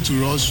donate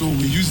to us, so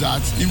we use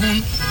that.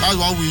 Even that's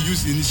what we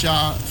use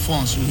initial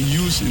funds. We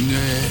use in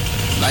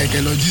like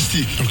a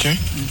logistic. Okay.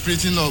 The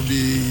printing of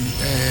the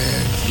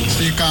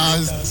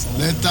stickers,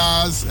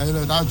 letters,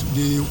 that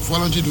the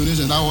voluntary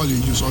donation. That was we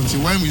use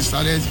until when we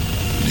started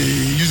the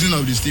using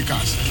of the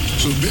stickers.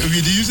 So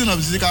with the using of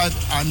the stickers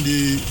and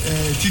the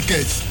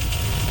tickets,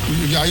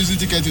 we are using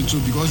ticketing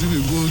too, because if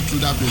you go through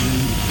that place,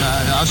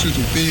 they ask you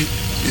to pay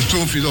a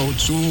toll fee of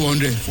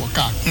 200 for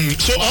car.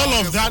 So all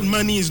of that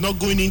money is not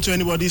going into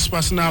anybody's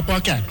personal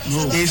pocket.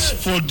 No. It's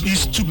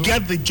to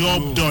get the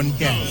job done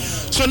here.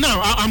 So now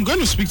I'm going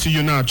to speak to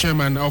you now,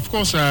 Chairman. Of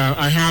course,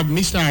 I have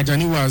Mr.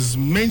 Ajani who has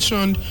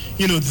mentioned,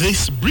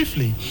 this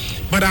briefly,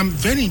 but I'm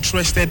very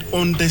interested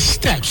on the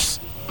steps.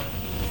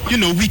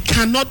 We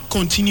cannot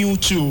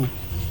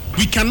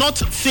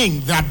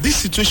think that this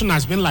situation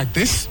has been like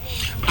this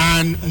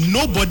and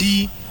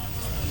nobody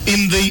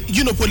in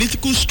the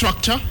political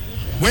structure,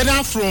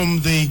 whether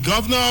from the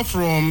governor,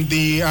 from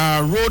the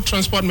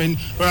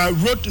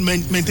road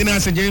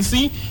maintenance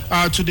agency,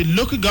 to the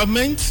local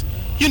government,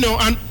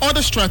 and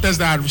other structures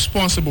that are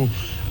responsible,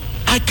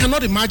 I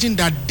cannot imagine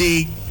that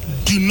they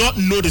do not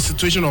know the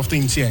situation of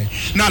things here.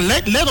 Now,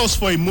 let us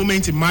for a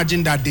moment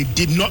imagine that they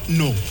did not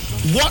know.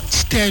 What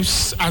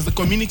steps has the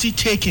community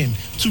taken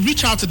to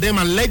reach out to them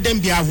and let them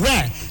be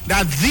aware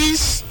that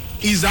this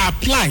is our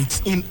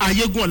plight in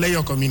Ayegun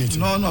Oleyo community?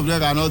 None of them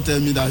cannot tell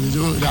me that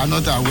they are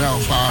not aware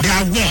of our... They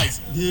are aware?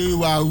 They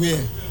were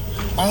aware.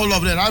 All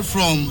of them, right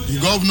from the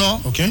governor,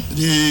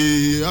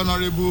 the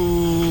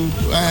honorable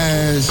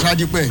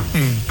Sadipe,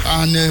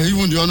 and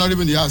even the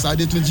honorable in the house,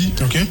 Adetunji.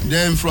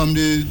 Then from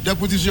the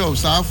deputy chief of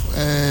staff,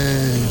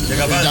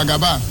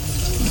 Jagaba,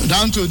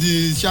 down to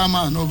the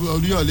chairman of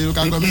Oluyole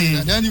local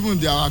government. Then even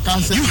their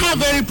council. You have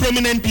very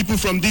prominent people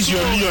from this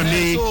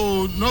Oluyole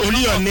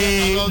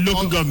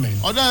local government.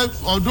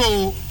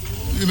 Although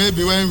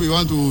maybe when we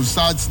want to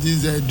start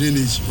this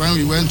drainage, when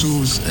we went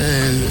to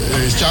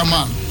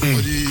chairman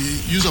for the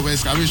use of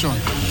excavation,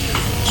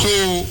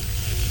 so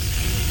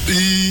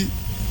he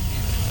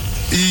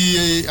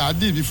I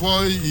did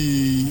before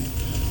he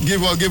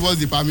gave us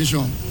the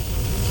permission.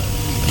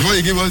 Before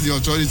he gave us the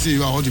authority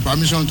or the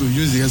permission to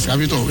use the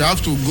excavator, we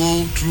have to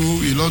go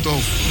through a lot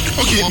of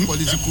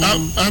political.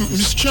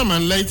 Mr.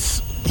 Chairman,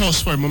 let's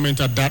pause for a moment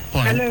at that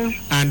point. Hello.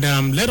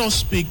 And let us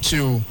speak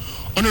to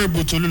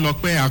Honorable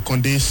Tolulokpe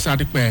Akonde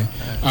Sadipe,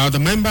 the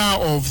member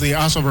of the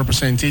House of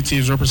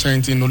Representatives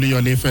representing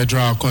Oluyole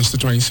Federal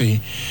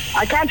Constituency.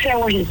 I can't hear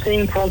what he's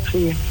saying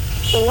properly.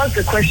 So what's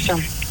the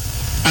question?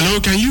 Hello,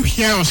 can you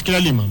hear us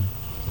clearly, ma'am?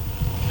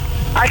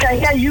 I can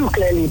hear you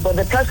clearly, but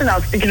the person I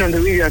was speaking on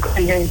the radio, I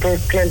couldn't hear him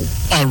clearly.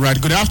 All right.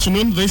 Good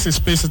afternoon. This is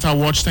Paceta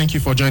Watch. Thank you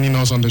for joining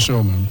us on the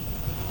show, ma'am.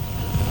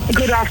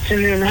 Good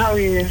afternoon. How are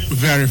you?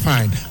 Very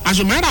fine. As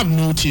you might have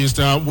noticed,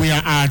 we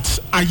are at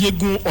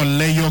Ayegun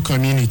Oleyo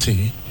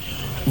community,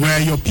 where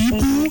your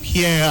people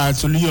here at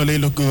Oluyole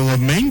local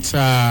government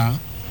are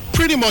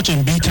pretty much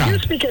embittered. Can you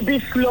speak a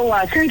bit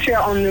slower? Since you're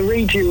on the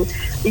radio,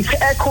 it's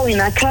echoing.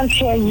 I can't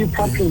hear you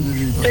properly.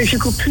 So if you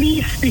could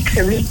please speak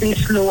a little bit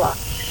slower,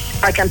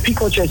 I can pick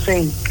what you're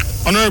saying.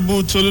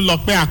 Honorable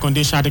Tolulokpe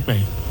Akonde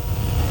Sadipe.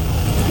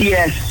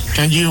 Yes.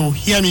 Can you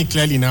hear me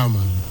clearly now,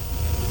 ma'am?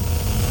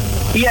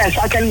 Yes,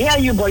 I can hear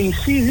you, but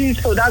it's easy,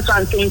 so that's why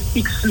I'm saying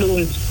speak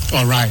slowly.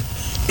 All right,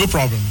 no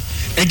problem.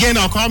 Again,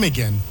 I'll come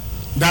again.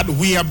 That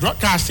we are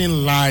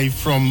broadcasting live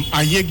from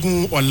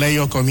Ayegun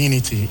Oleyo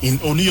community in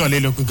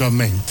Oluyole local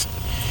government,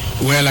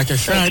 where, like I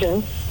said,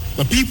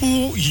 the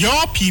people,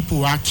 your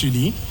people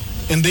actually,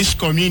 in this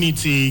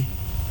community,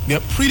 they're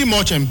pretty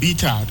much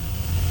embittered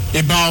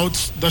about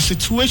the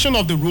situation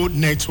of the road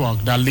network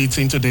that leads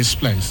into this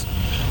place.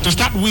 To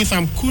start with,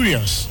 I'm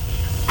curious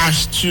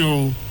as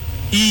to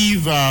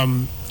if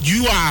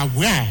you are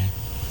aware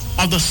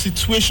of the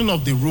situation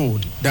of the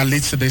road that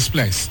leads to this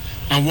place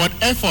and what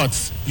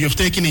efforts you've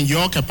taken in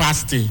your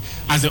capacity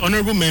as the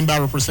honorable member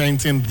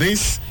representing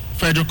this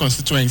federal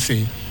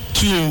constituency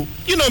to,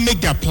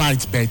 make their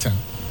plight better.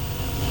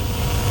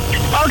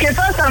 Okay,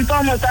 first and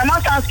foremost, I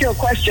must ask you a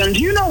question. Do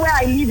you know where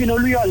I live in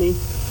Oluyole?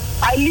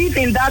 I live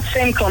in that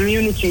same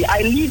community.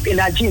 I live in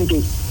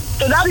Ajinde.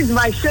 So that is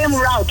my same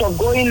route of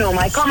going home.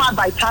 I come out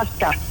by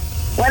Tasca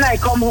when I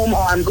come home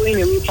or I'm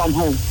going away from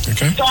home.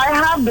 Okay. So I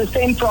have the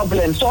same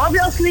problem. So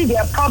obviously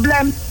their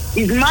problem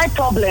is my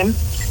problem,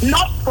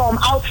 not from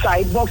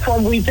outside, but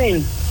from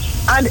within.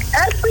 And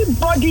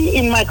everybody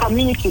in my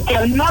community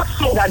cannot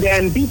say that they're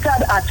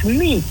embittered at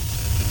me.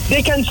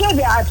 They can say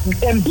they are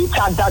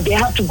embittered that they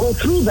have to go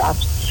through that,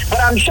 but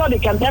I'm sure they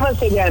can never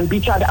say they're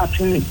embittered at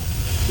me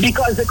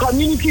because the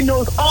community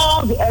knows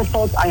all the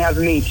efforts I have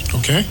made.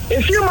 Okay.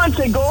 A few months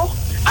ago,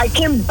 I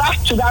came back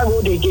to that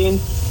road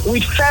again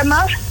with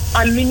FEMA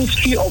and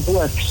Ministry of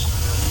Works.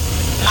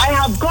 I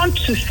have gone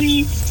to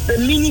see the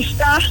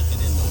minister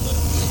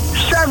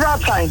several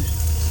times.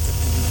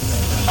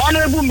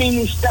 Honorable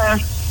Minister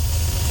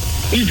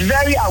is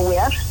very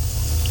aware.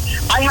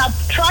 I have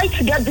tried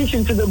to get this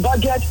into the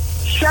budget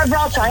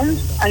several times,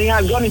 and it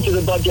has gone into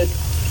the budget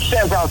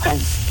several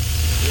times.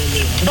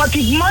 But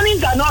if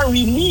monies are not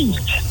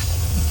released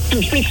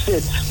to fix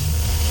it,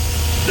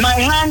 my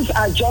hands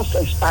are just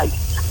as tight.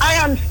 I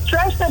am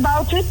stressed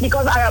about it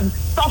because I am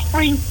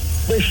suffering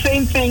the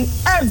same thing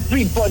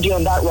everybody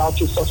on that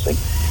route is suffering.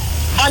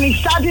 And it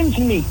saddens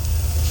me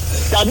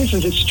that this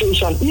is the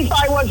situation. If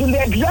I was in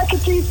the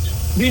executive,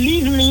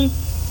 believe me,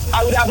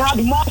 I would have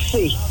had more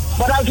say.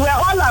 But as we're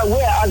all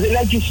aware, as a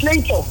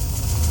legislator,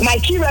 my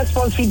key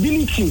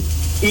responsibility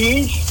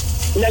is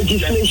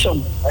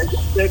legislation.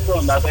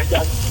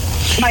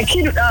 My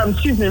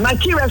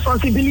key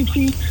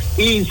responsibility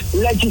is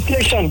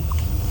legislation.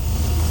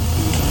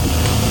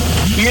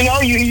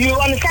 You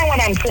understand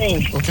what I'm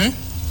saying? Okay.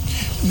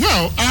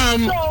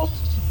 Well,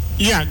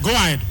 yeah, go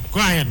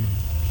ahead.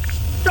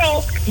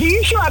 So the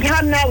issue at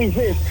hand now is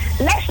this: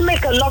 let's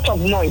make a lot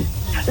of noise.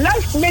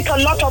 Let's make a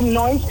lot of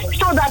noise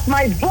so that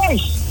my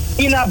voice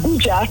in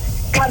Abuja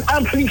can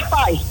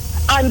amplify.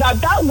 And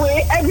that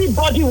way,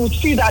 everybody would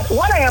see that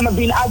what I am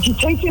been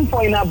agitating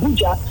for in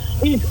Abuja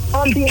is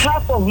on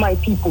behalf of my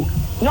people,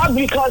 not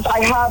because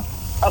I have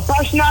a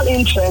personal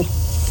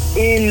interest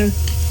in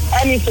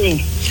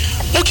anything.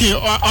 Okay,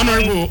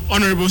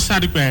 Honorable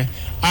Sadiq,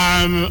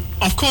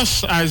 of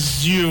course,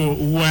 as you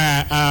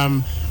were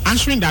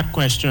answering that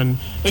question,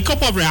 a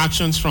couple of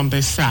reactions from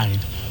this side,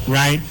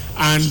 right?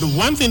 And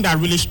one thing that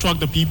really struck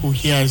the people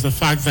here is the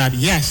fact that,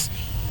 yes,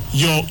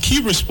 your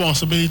key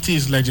responsibility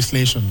is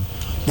legislation.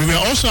 But we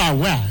are also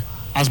aware,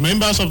 as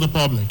members of the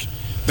public,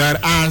 that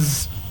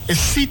as a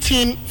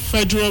sitting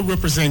federal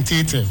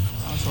representative,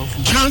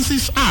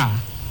 chances are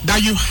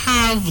that you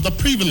have the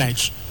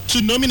privilege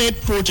to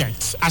nominate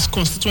projects as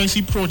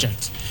constituency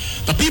projects.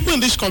 The people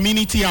in this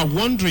community are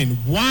wondering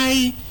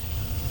why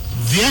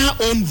their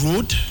own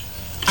road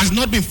has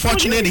not been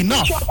fortunate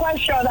enough. Your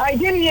question, I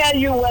didn't hear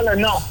you well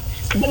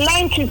enough. The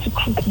line keeps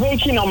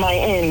breaking on my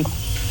end.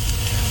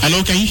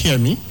 Hello, can you hear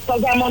me?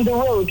 Because I'm on the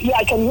road. Yeah,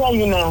 I can hear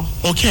you now.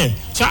 Okay,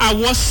 so I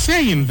was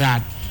saying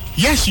that,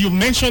 yes, you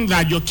mentioned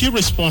that your key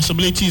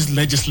responsibility is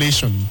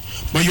legislation,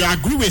 but you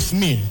agree with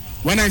me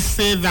when I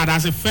say that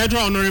as a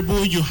federal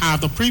honorable, you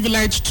have the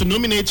privilege to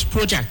nominate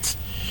projects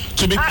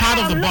to be part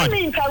of the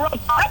body.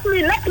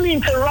 Let me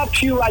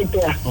interrupt you right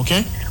there.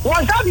 Okay.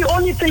 Was that the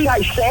only thing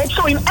I said?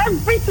 So in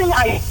everything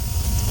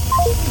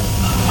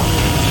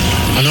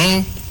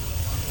Hello?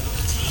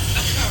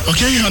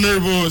 Okay,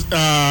 Honorable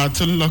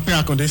Tolulokpe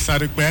Akonde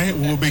Sadiq,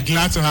 we'll be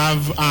glad to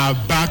have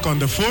back on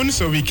the phone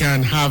so we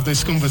can have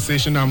this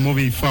conversation and move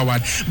it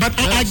forward. But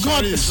I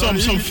got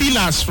some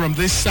feelers from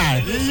this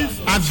side.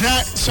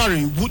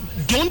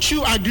 Don't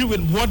you agree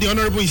with what the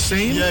Honorable is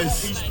saying?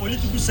 Yes. It's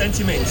political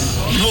sentiments.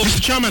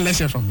 Mr. Chairman, let's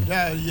hear from you.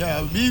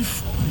 Yeah.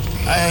 If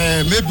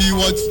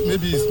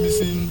maybe it's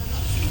missing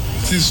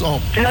this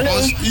up. Hello.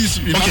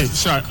 Okay,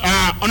 sorry.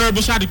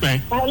 Honorable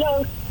Sadiq.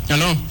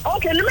 Hello.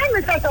 Okay, let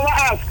me first of all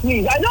ask,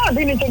 please. I know I've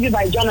been interviewed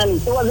by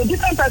journalists. There was a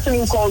different person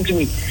who called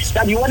me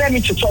that you wanted me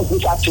to talk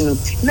this afternoon.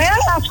 May I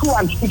ask who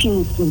I'm speaking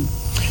with, please?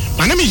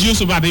 My name is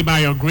Yusuf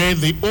Adebayo Gray,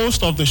 the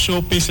host of the show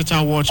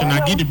Pacesetter Watch on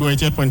Agidigbo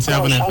 88.7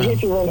 FM. I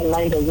hate you when the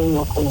line doesn't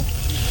work.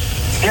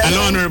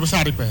 Hello, Honorable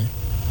Sadiq.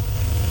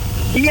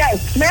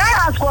 Yes. May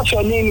I ask what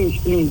your name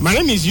is, please? My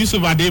name is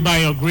Yusuf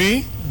Adebayo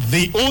Gray,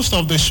 the host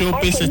of the show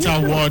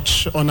Pacesetter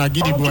Watch on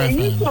Agidigbo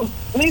FM.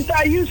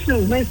 Mr.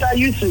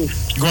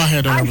 Yusuf. Go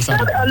ahead, Honorable Sadiq. I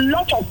said a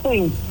lot of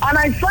things, and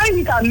I find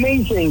it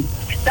amazing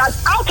that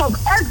out of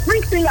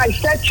everything I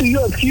said to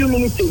you a few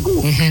minutes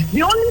ago,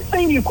 the only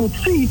thing you could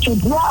see to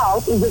draw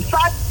out is the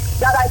fact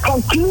that I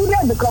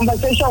concluded the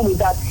conversation with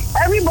that.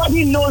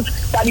 Everybody knows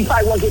that if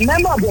I was a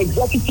member of the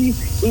executive,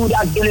 it would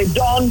have been a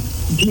done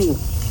deal.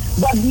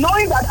 But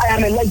knowing that I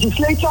am a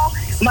legislator,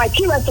 my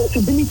key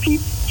responsibility,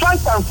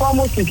 first and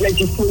foremost, is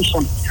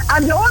legislation.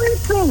 And the only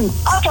thing,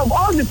 out of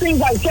all the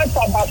things I said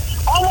for about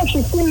almost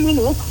 15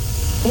 minutes,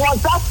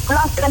 was that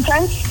last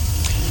sentence.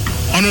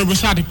 Honorable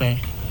Sadipe.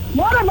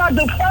 What about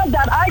the fact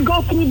that I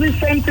go through the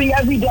same thing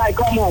every day I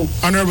come home?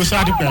 Honorable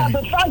Sadipe. What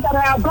about the fact that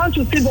I have gone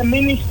to see the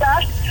minister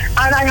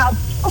and I have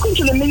spoken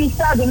to the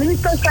minister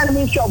sent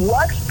Ministry of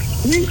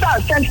Works, minister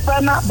has sent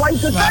FEMA, but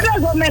if the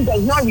federal government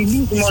does not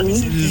release money,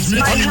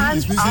 my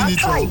hands are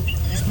tied.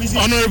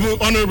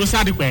 Honorable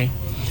Sadipe.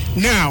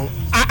 Now,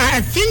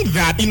 I think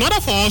that in order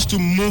for us to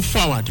move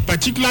forward,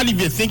 particularly if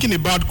we're thinking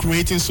about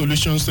creating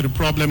solutions to the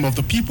problem of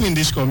the people in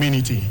this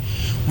community,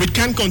 we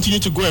can't continue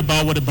to go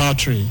about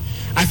whataboutery.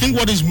 I think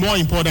what is more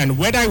important,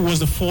 whether it was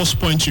the first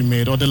point you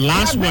made or the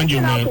last one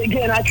you made.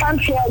 Again, I can't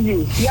hear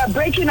you. You are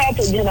breaking out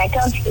again. I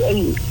can't hear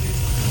you.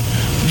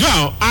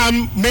 Well,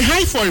 may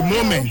I for a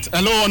moment?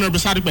 Hello, Honorable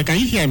Sadipe, can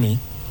you hear me?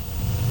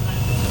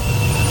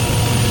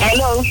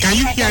 Hello. Can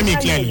you hear me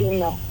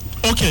clearly?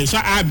 Okay, so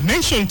I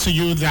mentioned to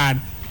you that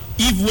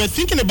if we're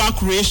thinking about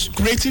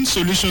creating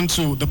solutions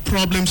to the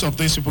problems of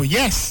these people,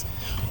 yes,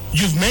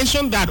 you've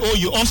mentioned that,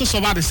 you also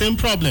suffer the same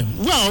problem.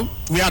 Well,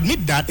 we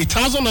admit that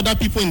 1,000 other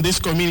people in this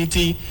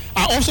community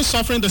are also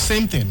suffering the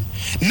same thing.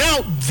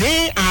 Now,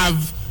 they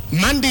have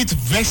mandates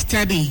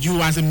vested in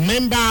you as a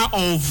member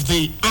of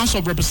the House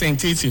of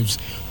Representatives,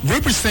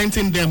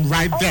 representing them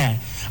right there.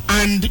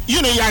 And,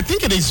 I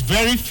think it is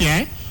very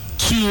fair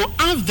to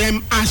have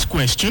them ask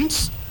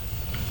questions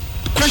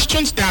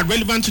that are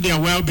relevant to their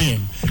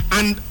well-being.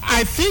 And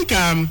I think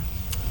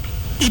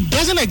it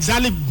doesn't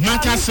exactly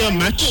matter so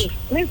much.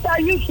 Mr.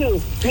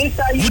 Yusuf.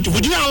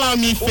 Would you allow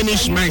me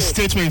finish my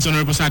statement,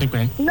 Honorable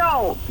Sadipe?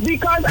 No,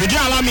 because... Would you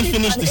allow me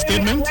finish the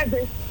statement?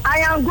 I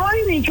am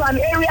going into an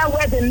area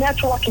where the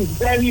network is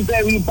very,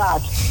 very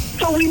bad.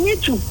 So we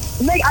need to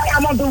I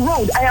am on the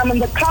road, I am in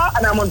the car,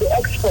 and I'm on the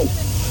express.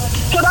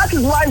 So that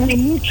is why we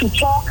need to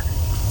talk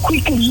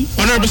quickly.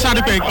 Honorable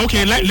Sadipe,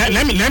 okay,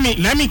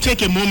 let me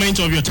take a moment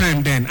of your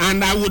time then,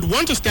 and I would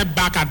want to step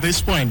back at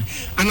this point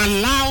and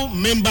allow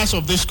members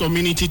of this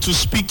community to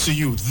speak to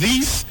you.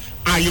 These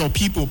are your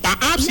people.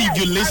 Perhaps if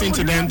you listen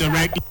to them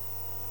directly.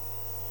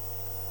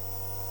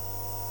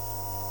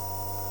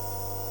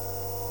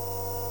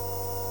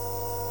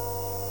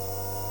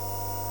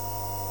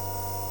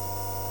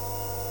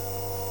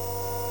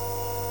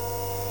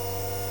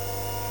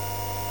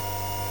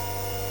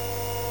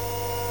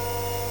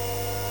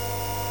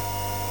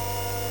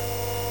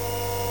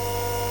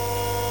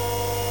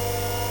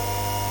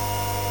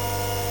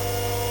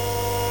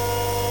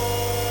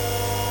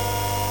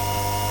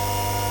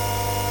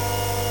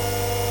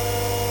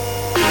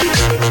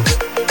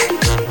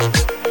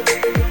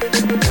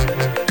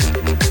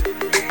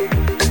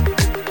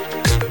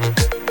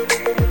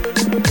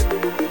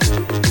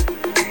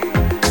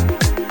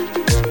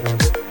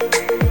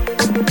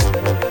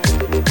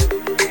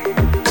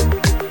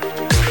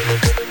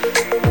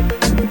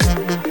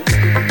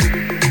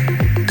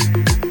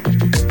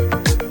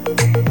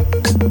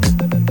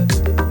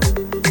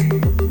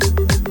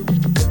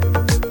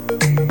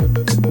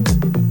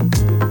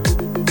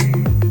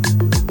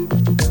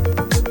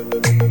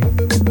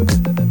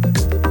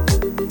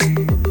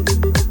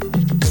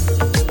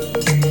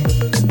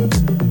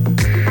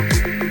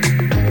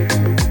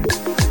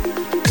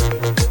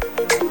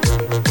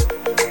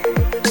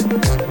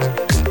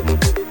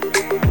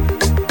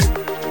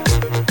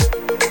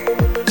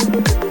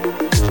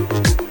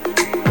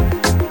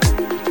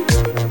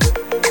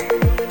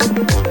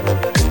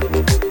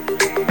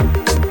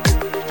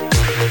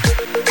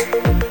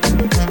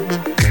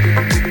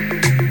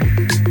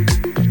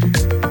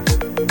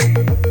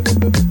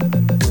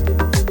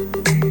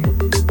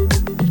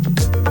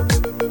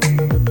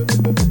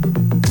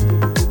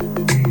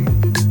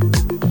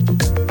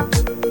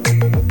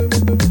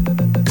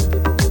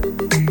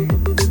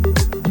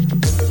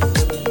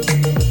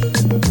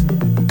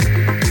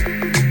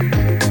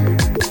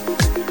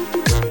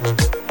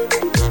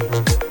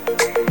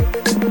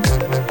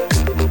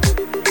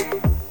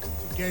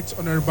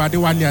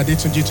 Adewale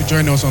Adetunji to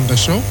join us on the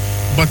show,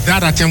 but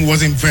that attempt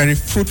wasn't very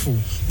fruitful.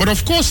 But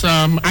of course,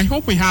 I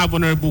hope we have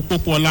Honorable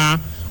Popola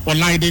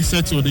Olaide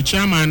Seto, the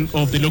chairman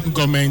of the local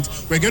government.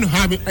 We're going to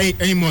have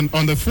him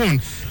on the phone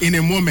in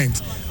a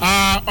moment.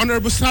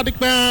 Honorable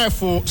Sadipe,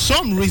 for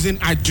some reason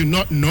I do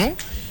not know,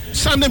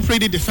 sounding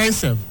pretty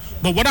defensive.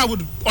 But what I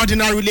would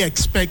ordinarily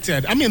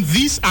expected,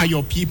 these are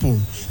your people.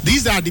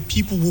 These are the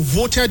people who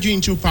voted you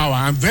into power.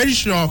 I'm very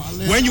sure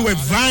when you were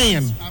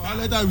vying,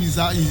 is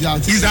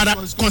that a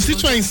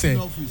constituency?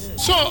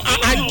 So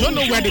I don't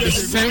know where the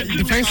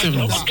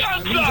defensiveness.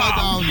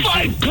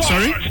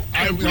 Sorry?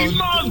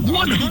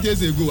 A few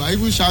days ago, I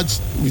even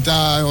chat with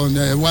her on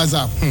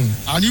WhatsApp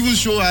and even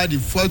show her the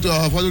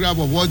photograph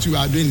of what you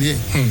are doing here,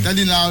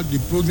 telling her the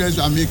progress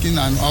you are making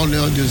and all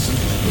the others.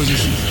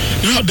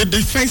 The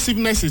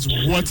defensiveness is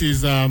what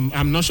is,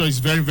 I'm not sure it's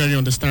very, very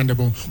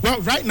understandable. Well,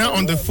 right now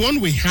on the phone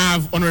we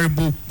have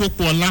Honorable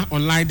Popola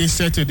Olaide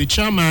Seto, the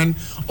chairman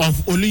of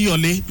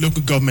Oluyole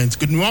local government.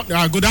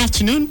 Good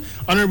afternoon,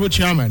 Honorable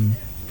Chairman.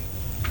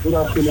 Good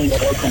afternoon.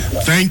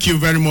 Thank you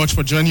very much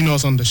for joining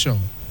us on the show.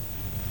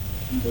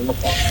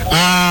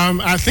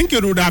 I think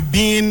it would have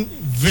been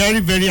very,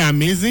 very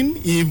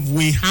amazing if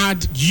we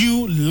had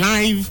you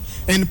live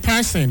in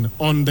person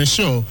on the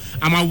show.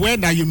 I'm aware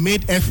that you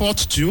made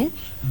efforts too,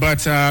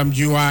 but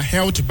you are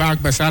held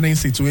back by certain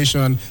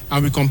situation,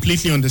 and we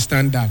completely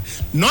understand that.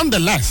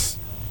 Nonetheless,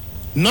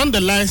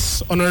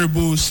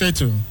 Honorable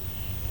Seto,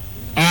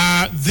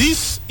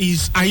 this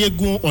is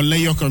Ayegun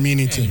Oleyo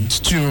community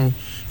to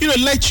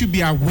let you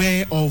be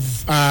aware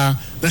of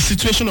the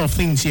situation of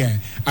things here.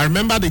 I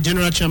remember the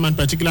general chairman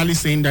particularly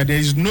saying that there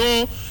is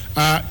no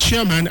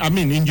chairman,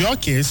 in your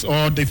case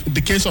or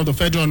the case of the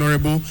federal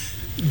honorable,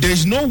 there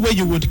is no way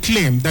you would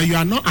claim that you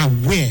are not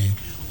aware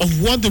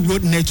of what the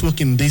road network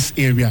in this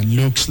area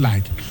looks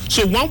like.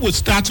 So one would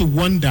start to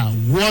wonder,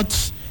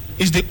 what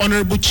is the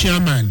honorable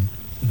chairman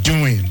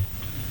doing?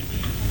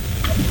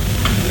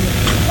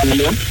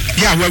 Hello?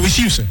 Yeah, we're with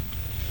you, sir.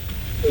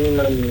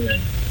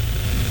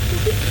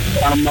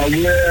 I'm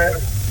aware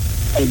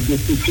of the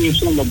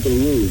situation of the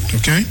road.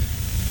 Okay.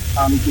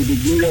 To the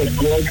glory of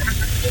God,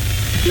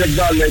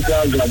 several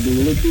letters have been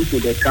written to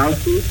the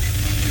council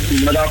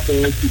in order for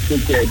us to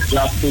take a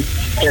drastic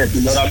step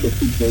in order to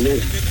fix the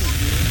road.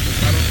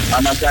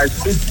 And as I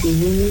speak to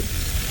you,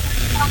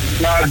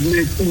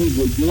 probably 2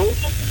 weeks ago,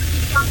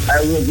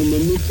 I was in a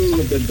meeting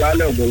with the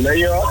Valley of the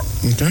Layer,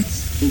 the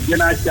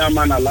General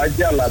Chairman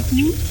Alhaji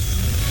Alabi,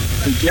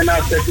 the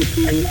General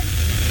Secretary,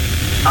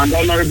 and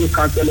Honorable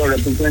Councillor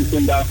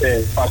representing that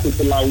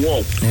particular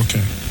ward.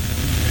 Okay.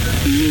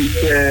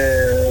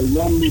 With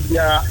one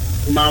media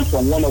man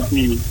from one of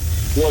the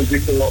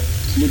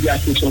media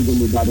stations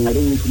in Ibadan. I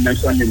don't need to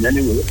mention him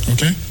anyway.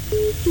 Okay.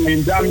 So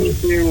in that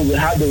meeting, we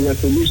had a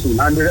resolution,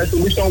 and the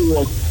resolution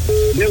was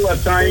they were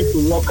trying to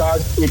work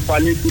out a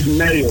palliative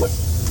mayor,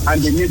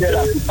 and they needed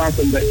assistance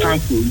from the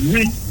council,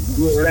 which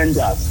we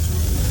rendered.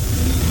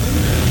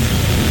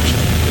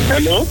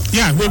 Hello?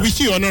 Yeah, we're with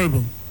you,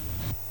 Honorable.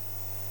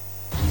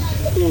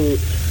 So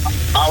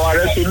our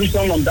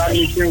resolution on that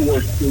meeting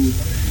was to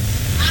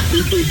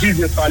introduce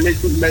a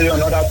palliative measure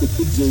in order to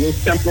keep the road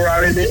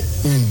temporarily,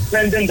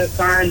 spending the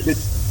time.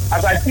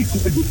 As I think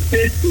the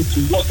state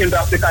is working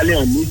drastically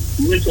on it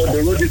to make sure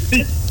the road is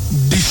fixed.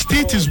 The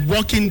state is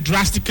working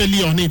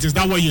drastically on it. Is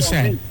that what you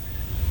said?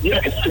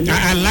 Yes.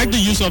 I like the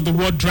use of the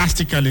word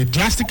drastically.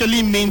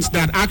 Drastically means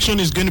that action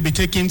is going to be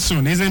taken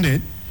soon, isn't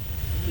it?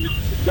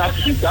 That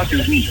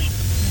is it.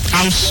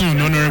 How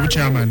soon, Honorable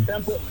Chairman?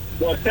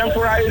 But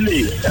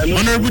temporarily.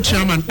 Honorable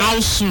Chairman, how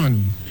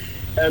soon?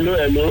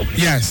 Hello.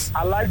 Yes.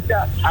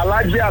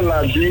 Alhaji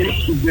Alabi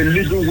is the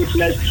legal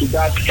witness to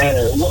that,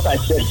 what I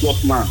said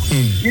just now.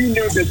 He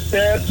knew the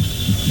steps,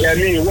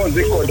 what's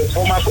it called, the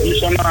former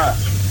commissioner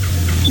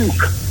took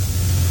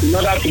in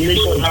order to make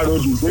sure that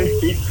road is going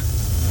fixed.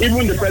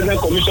 Even the present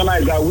commissioner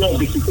is aware of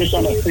the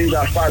situation of things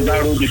as far as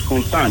that road is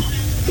concerned.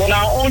 But at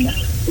our own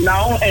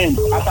end,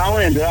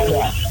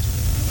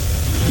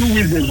 2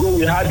 weeks ago,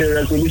 we had a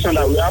resolution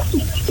that we have to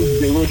fix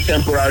the road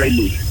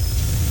temporarily.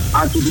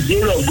 And to the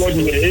glory of God,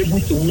 we were able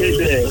to make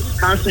the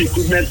council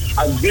equipment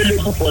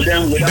available for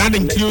them. That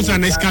includes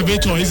an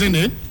excavator, isn't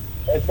it?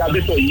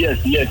 Excavator, yes,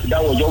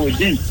 that was what we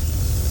did.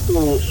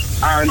 So,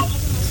 and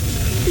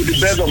to the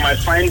best of my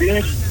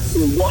findings,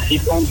 the work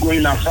is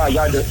ongoing as far as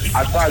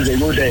the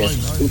road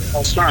is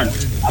concerned.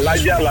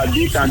 Alhaji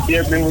Alabi can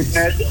hear me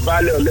witness,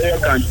 Valley Oleyo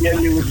can hear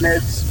me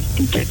witness.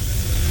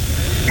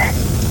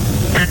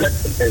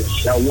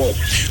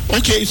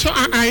 Okay, so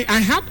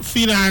I had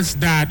feelings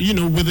that,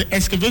 with the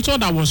excavator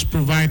that was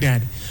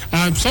provided,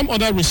 some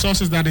other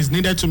resources that is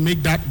needed to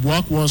make that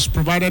work was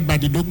provided by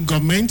the local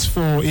government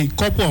for a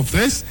couple of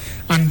this,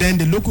 and then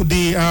the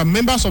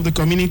members of the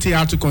community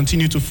had to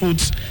continue to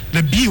foot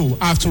the bill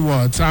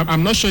afterwards.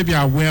 I'm not sure if you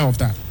are aware of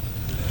that.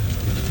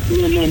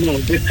 No.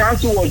 The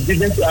council was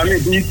given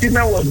the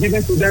equipment was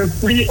given to them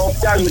free of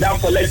charge without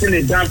collecting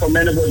a dime from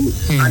anybody.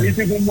 And it's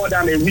even more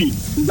than a week.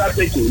 Is that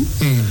taken?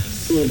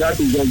 So that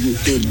is what we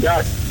say.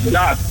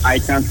 That I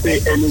can say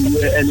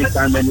anywhere,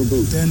 anytime, any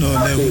day.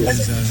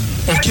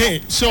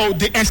 Okay, so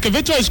the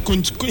excavator is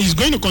going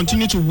to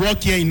continue to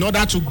work here in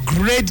order to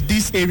grade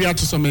this area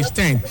to some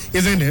extent,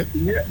 isn't it?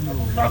 Yes,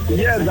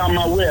 I'm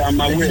aware.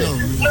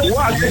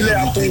 What actually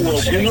happened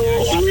was,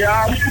 we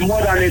have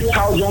more than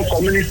 1,000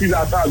 communities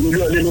as far as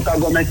the local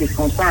government is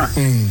concerned.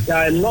 There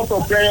are a lot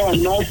of prayer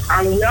on us,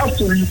 and we have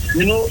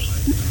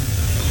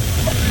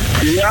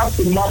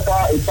to, map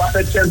out a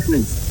perfect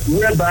template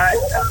whereby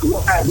we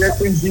are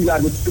addressing these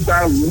at the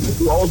people. We need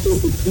to also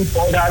put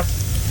other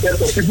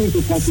sets of people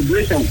into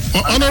consideration.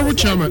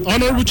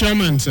 Honorable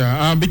Chairman,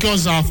 sir,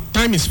 because our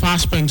time is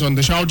fast spent on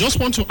the show, I just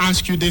want to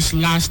ask you this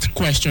last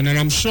question, and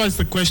I'm sure it's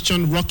the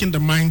question rocking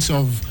the minds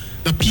of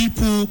the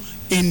people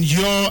in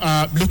your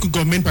local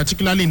government,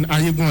 particularly in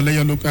Ayegun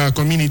Oleyo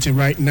community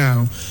right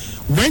now.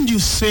 When you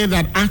say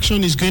that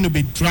action is going to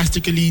be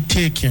drastically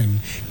taken,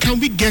 can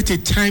we get a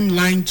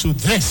timeline to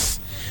this?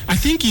 I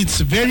think it's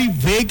very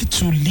vague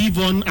to live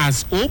on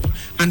as hope,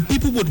 and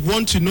people would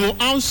want to know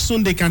how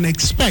soon they can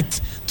expect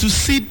to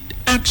see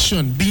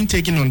action being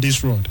taken on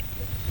this road,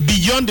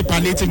 beyond the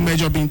palliative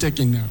measure being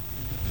taken now.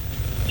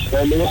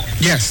 Hello?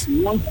 Yes.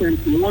 One thing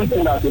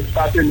that is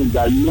starting is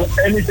that,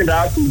 anything that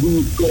has to do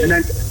with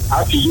government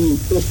has to do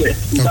with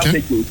process.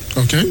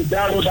 Okay. So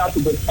that road has to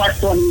be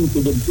factored into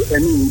the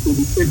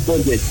state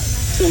budget.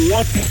 So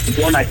what is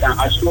one I can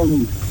assure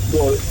you?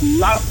 So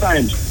last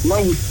time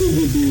when we spoke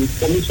with the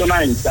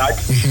commissioner in charge,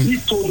 he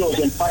told us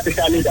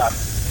emphatically that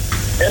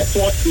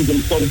effort is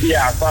in top there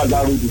as far as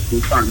that road is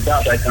concerned.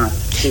 That I can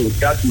say.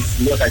 That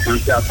is what I can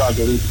say as far as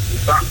the road is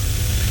concerned.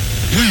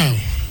 Well,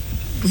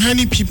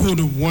 many people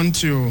would want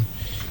to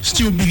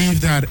still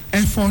believe that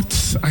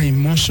effort and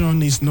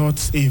emotion is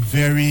not a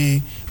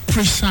very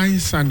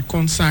precise and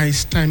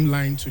concise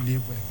timeline to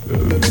live with.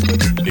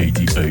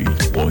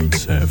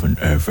 88.7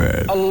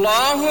 FM.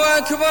 Allahu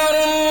Akbar,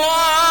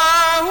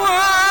 Allahu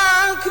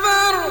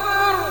Akbar,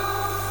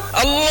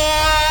 Allahu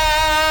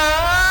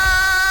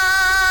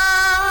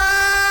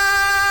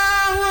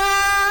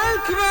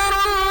Akbar,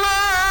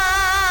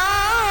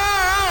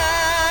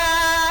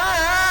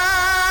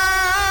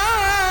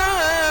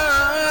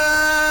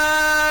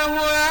 Allahu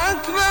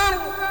Akbar.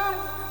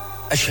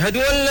 Ashhadu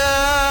an la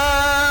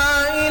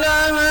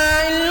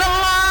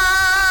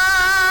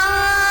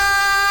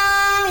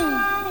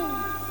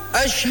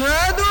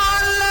أشهد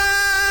أن لا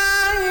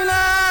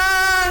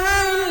إله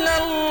إلا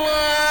الله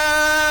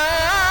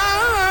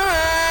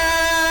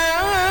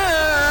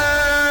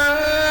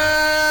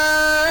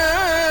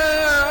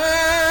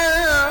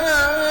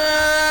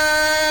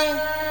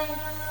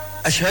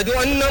أشهد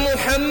أن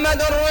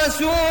محمد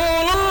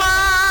رسول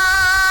الله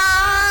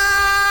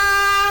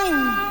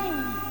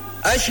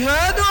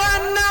أشهد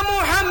أن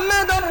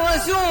محمد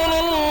رسول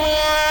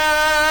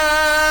الله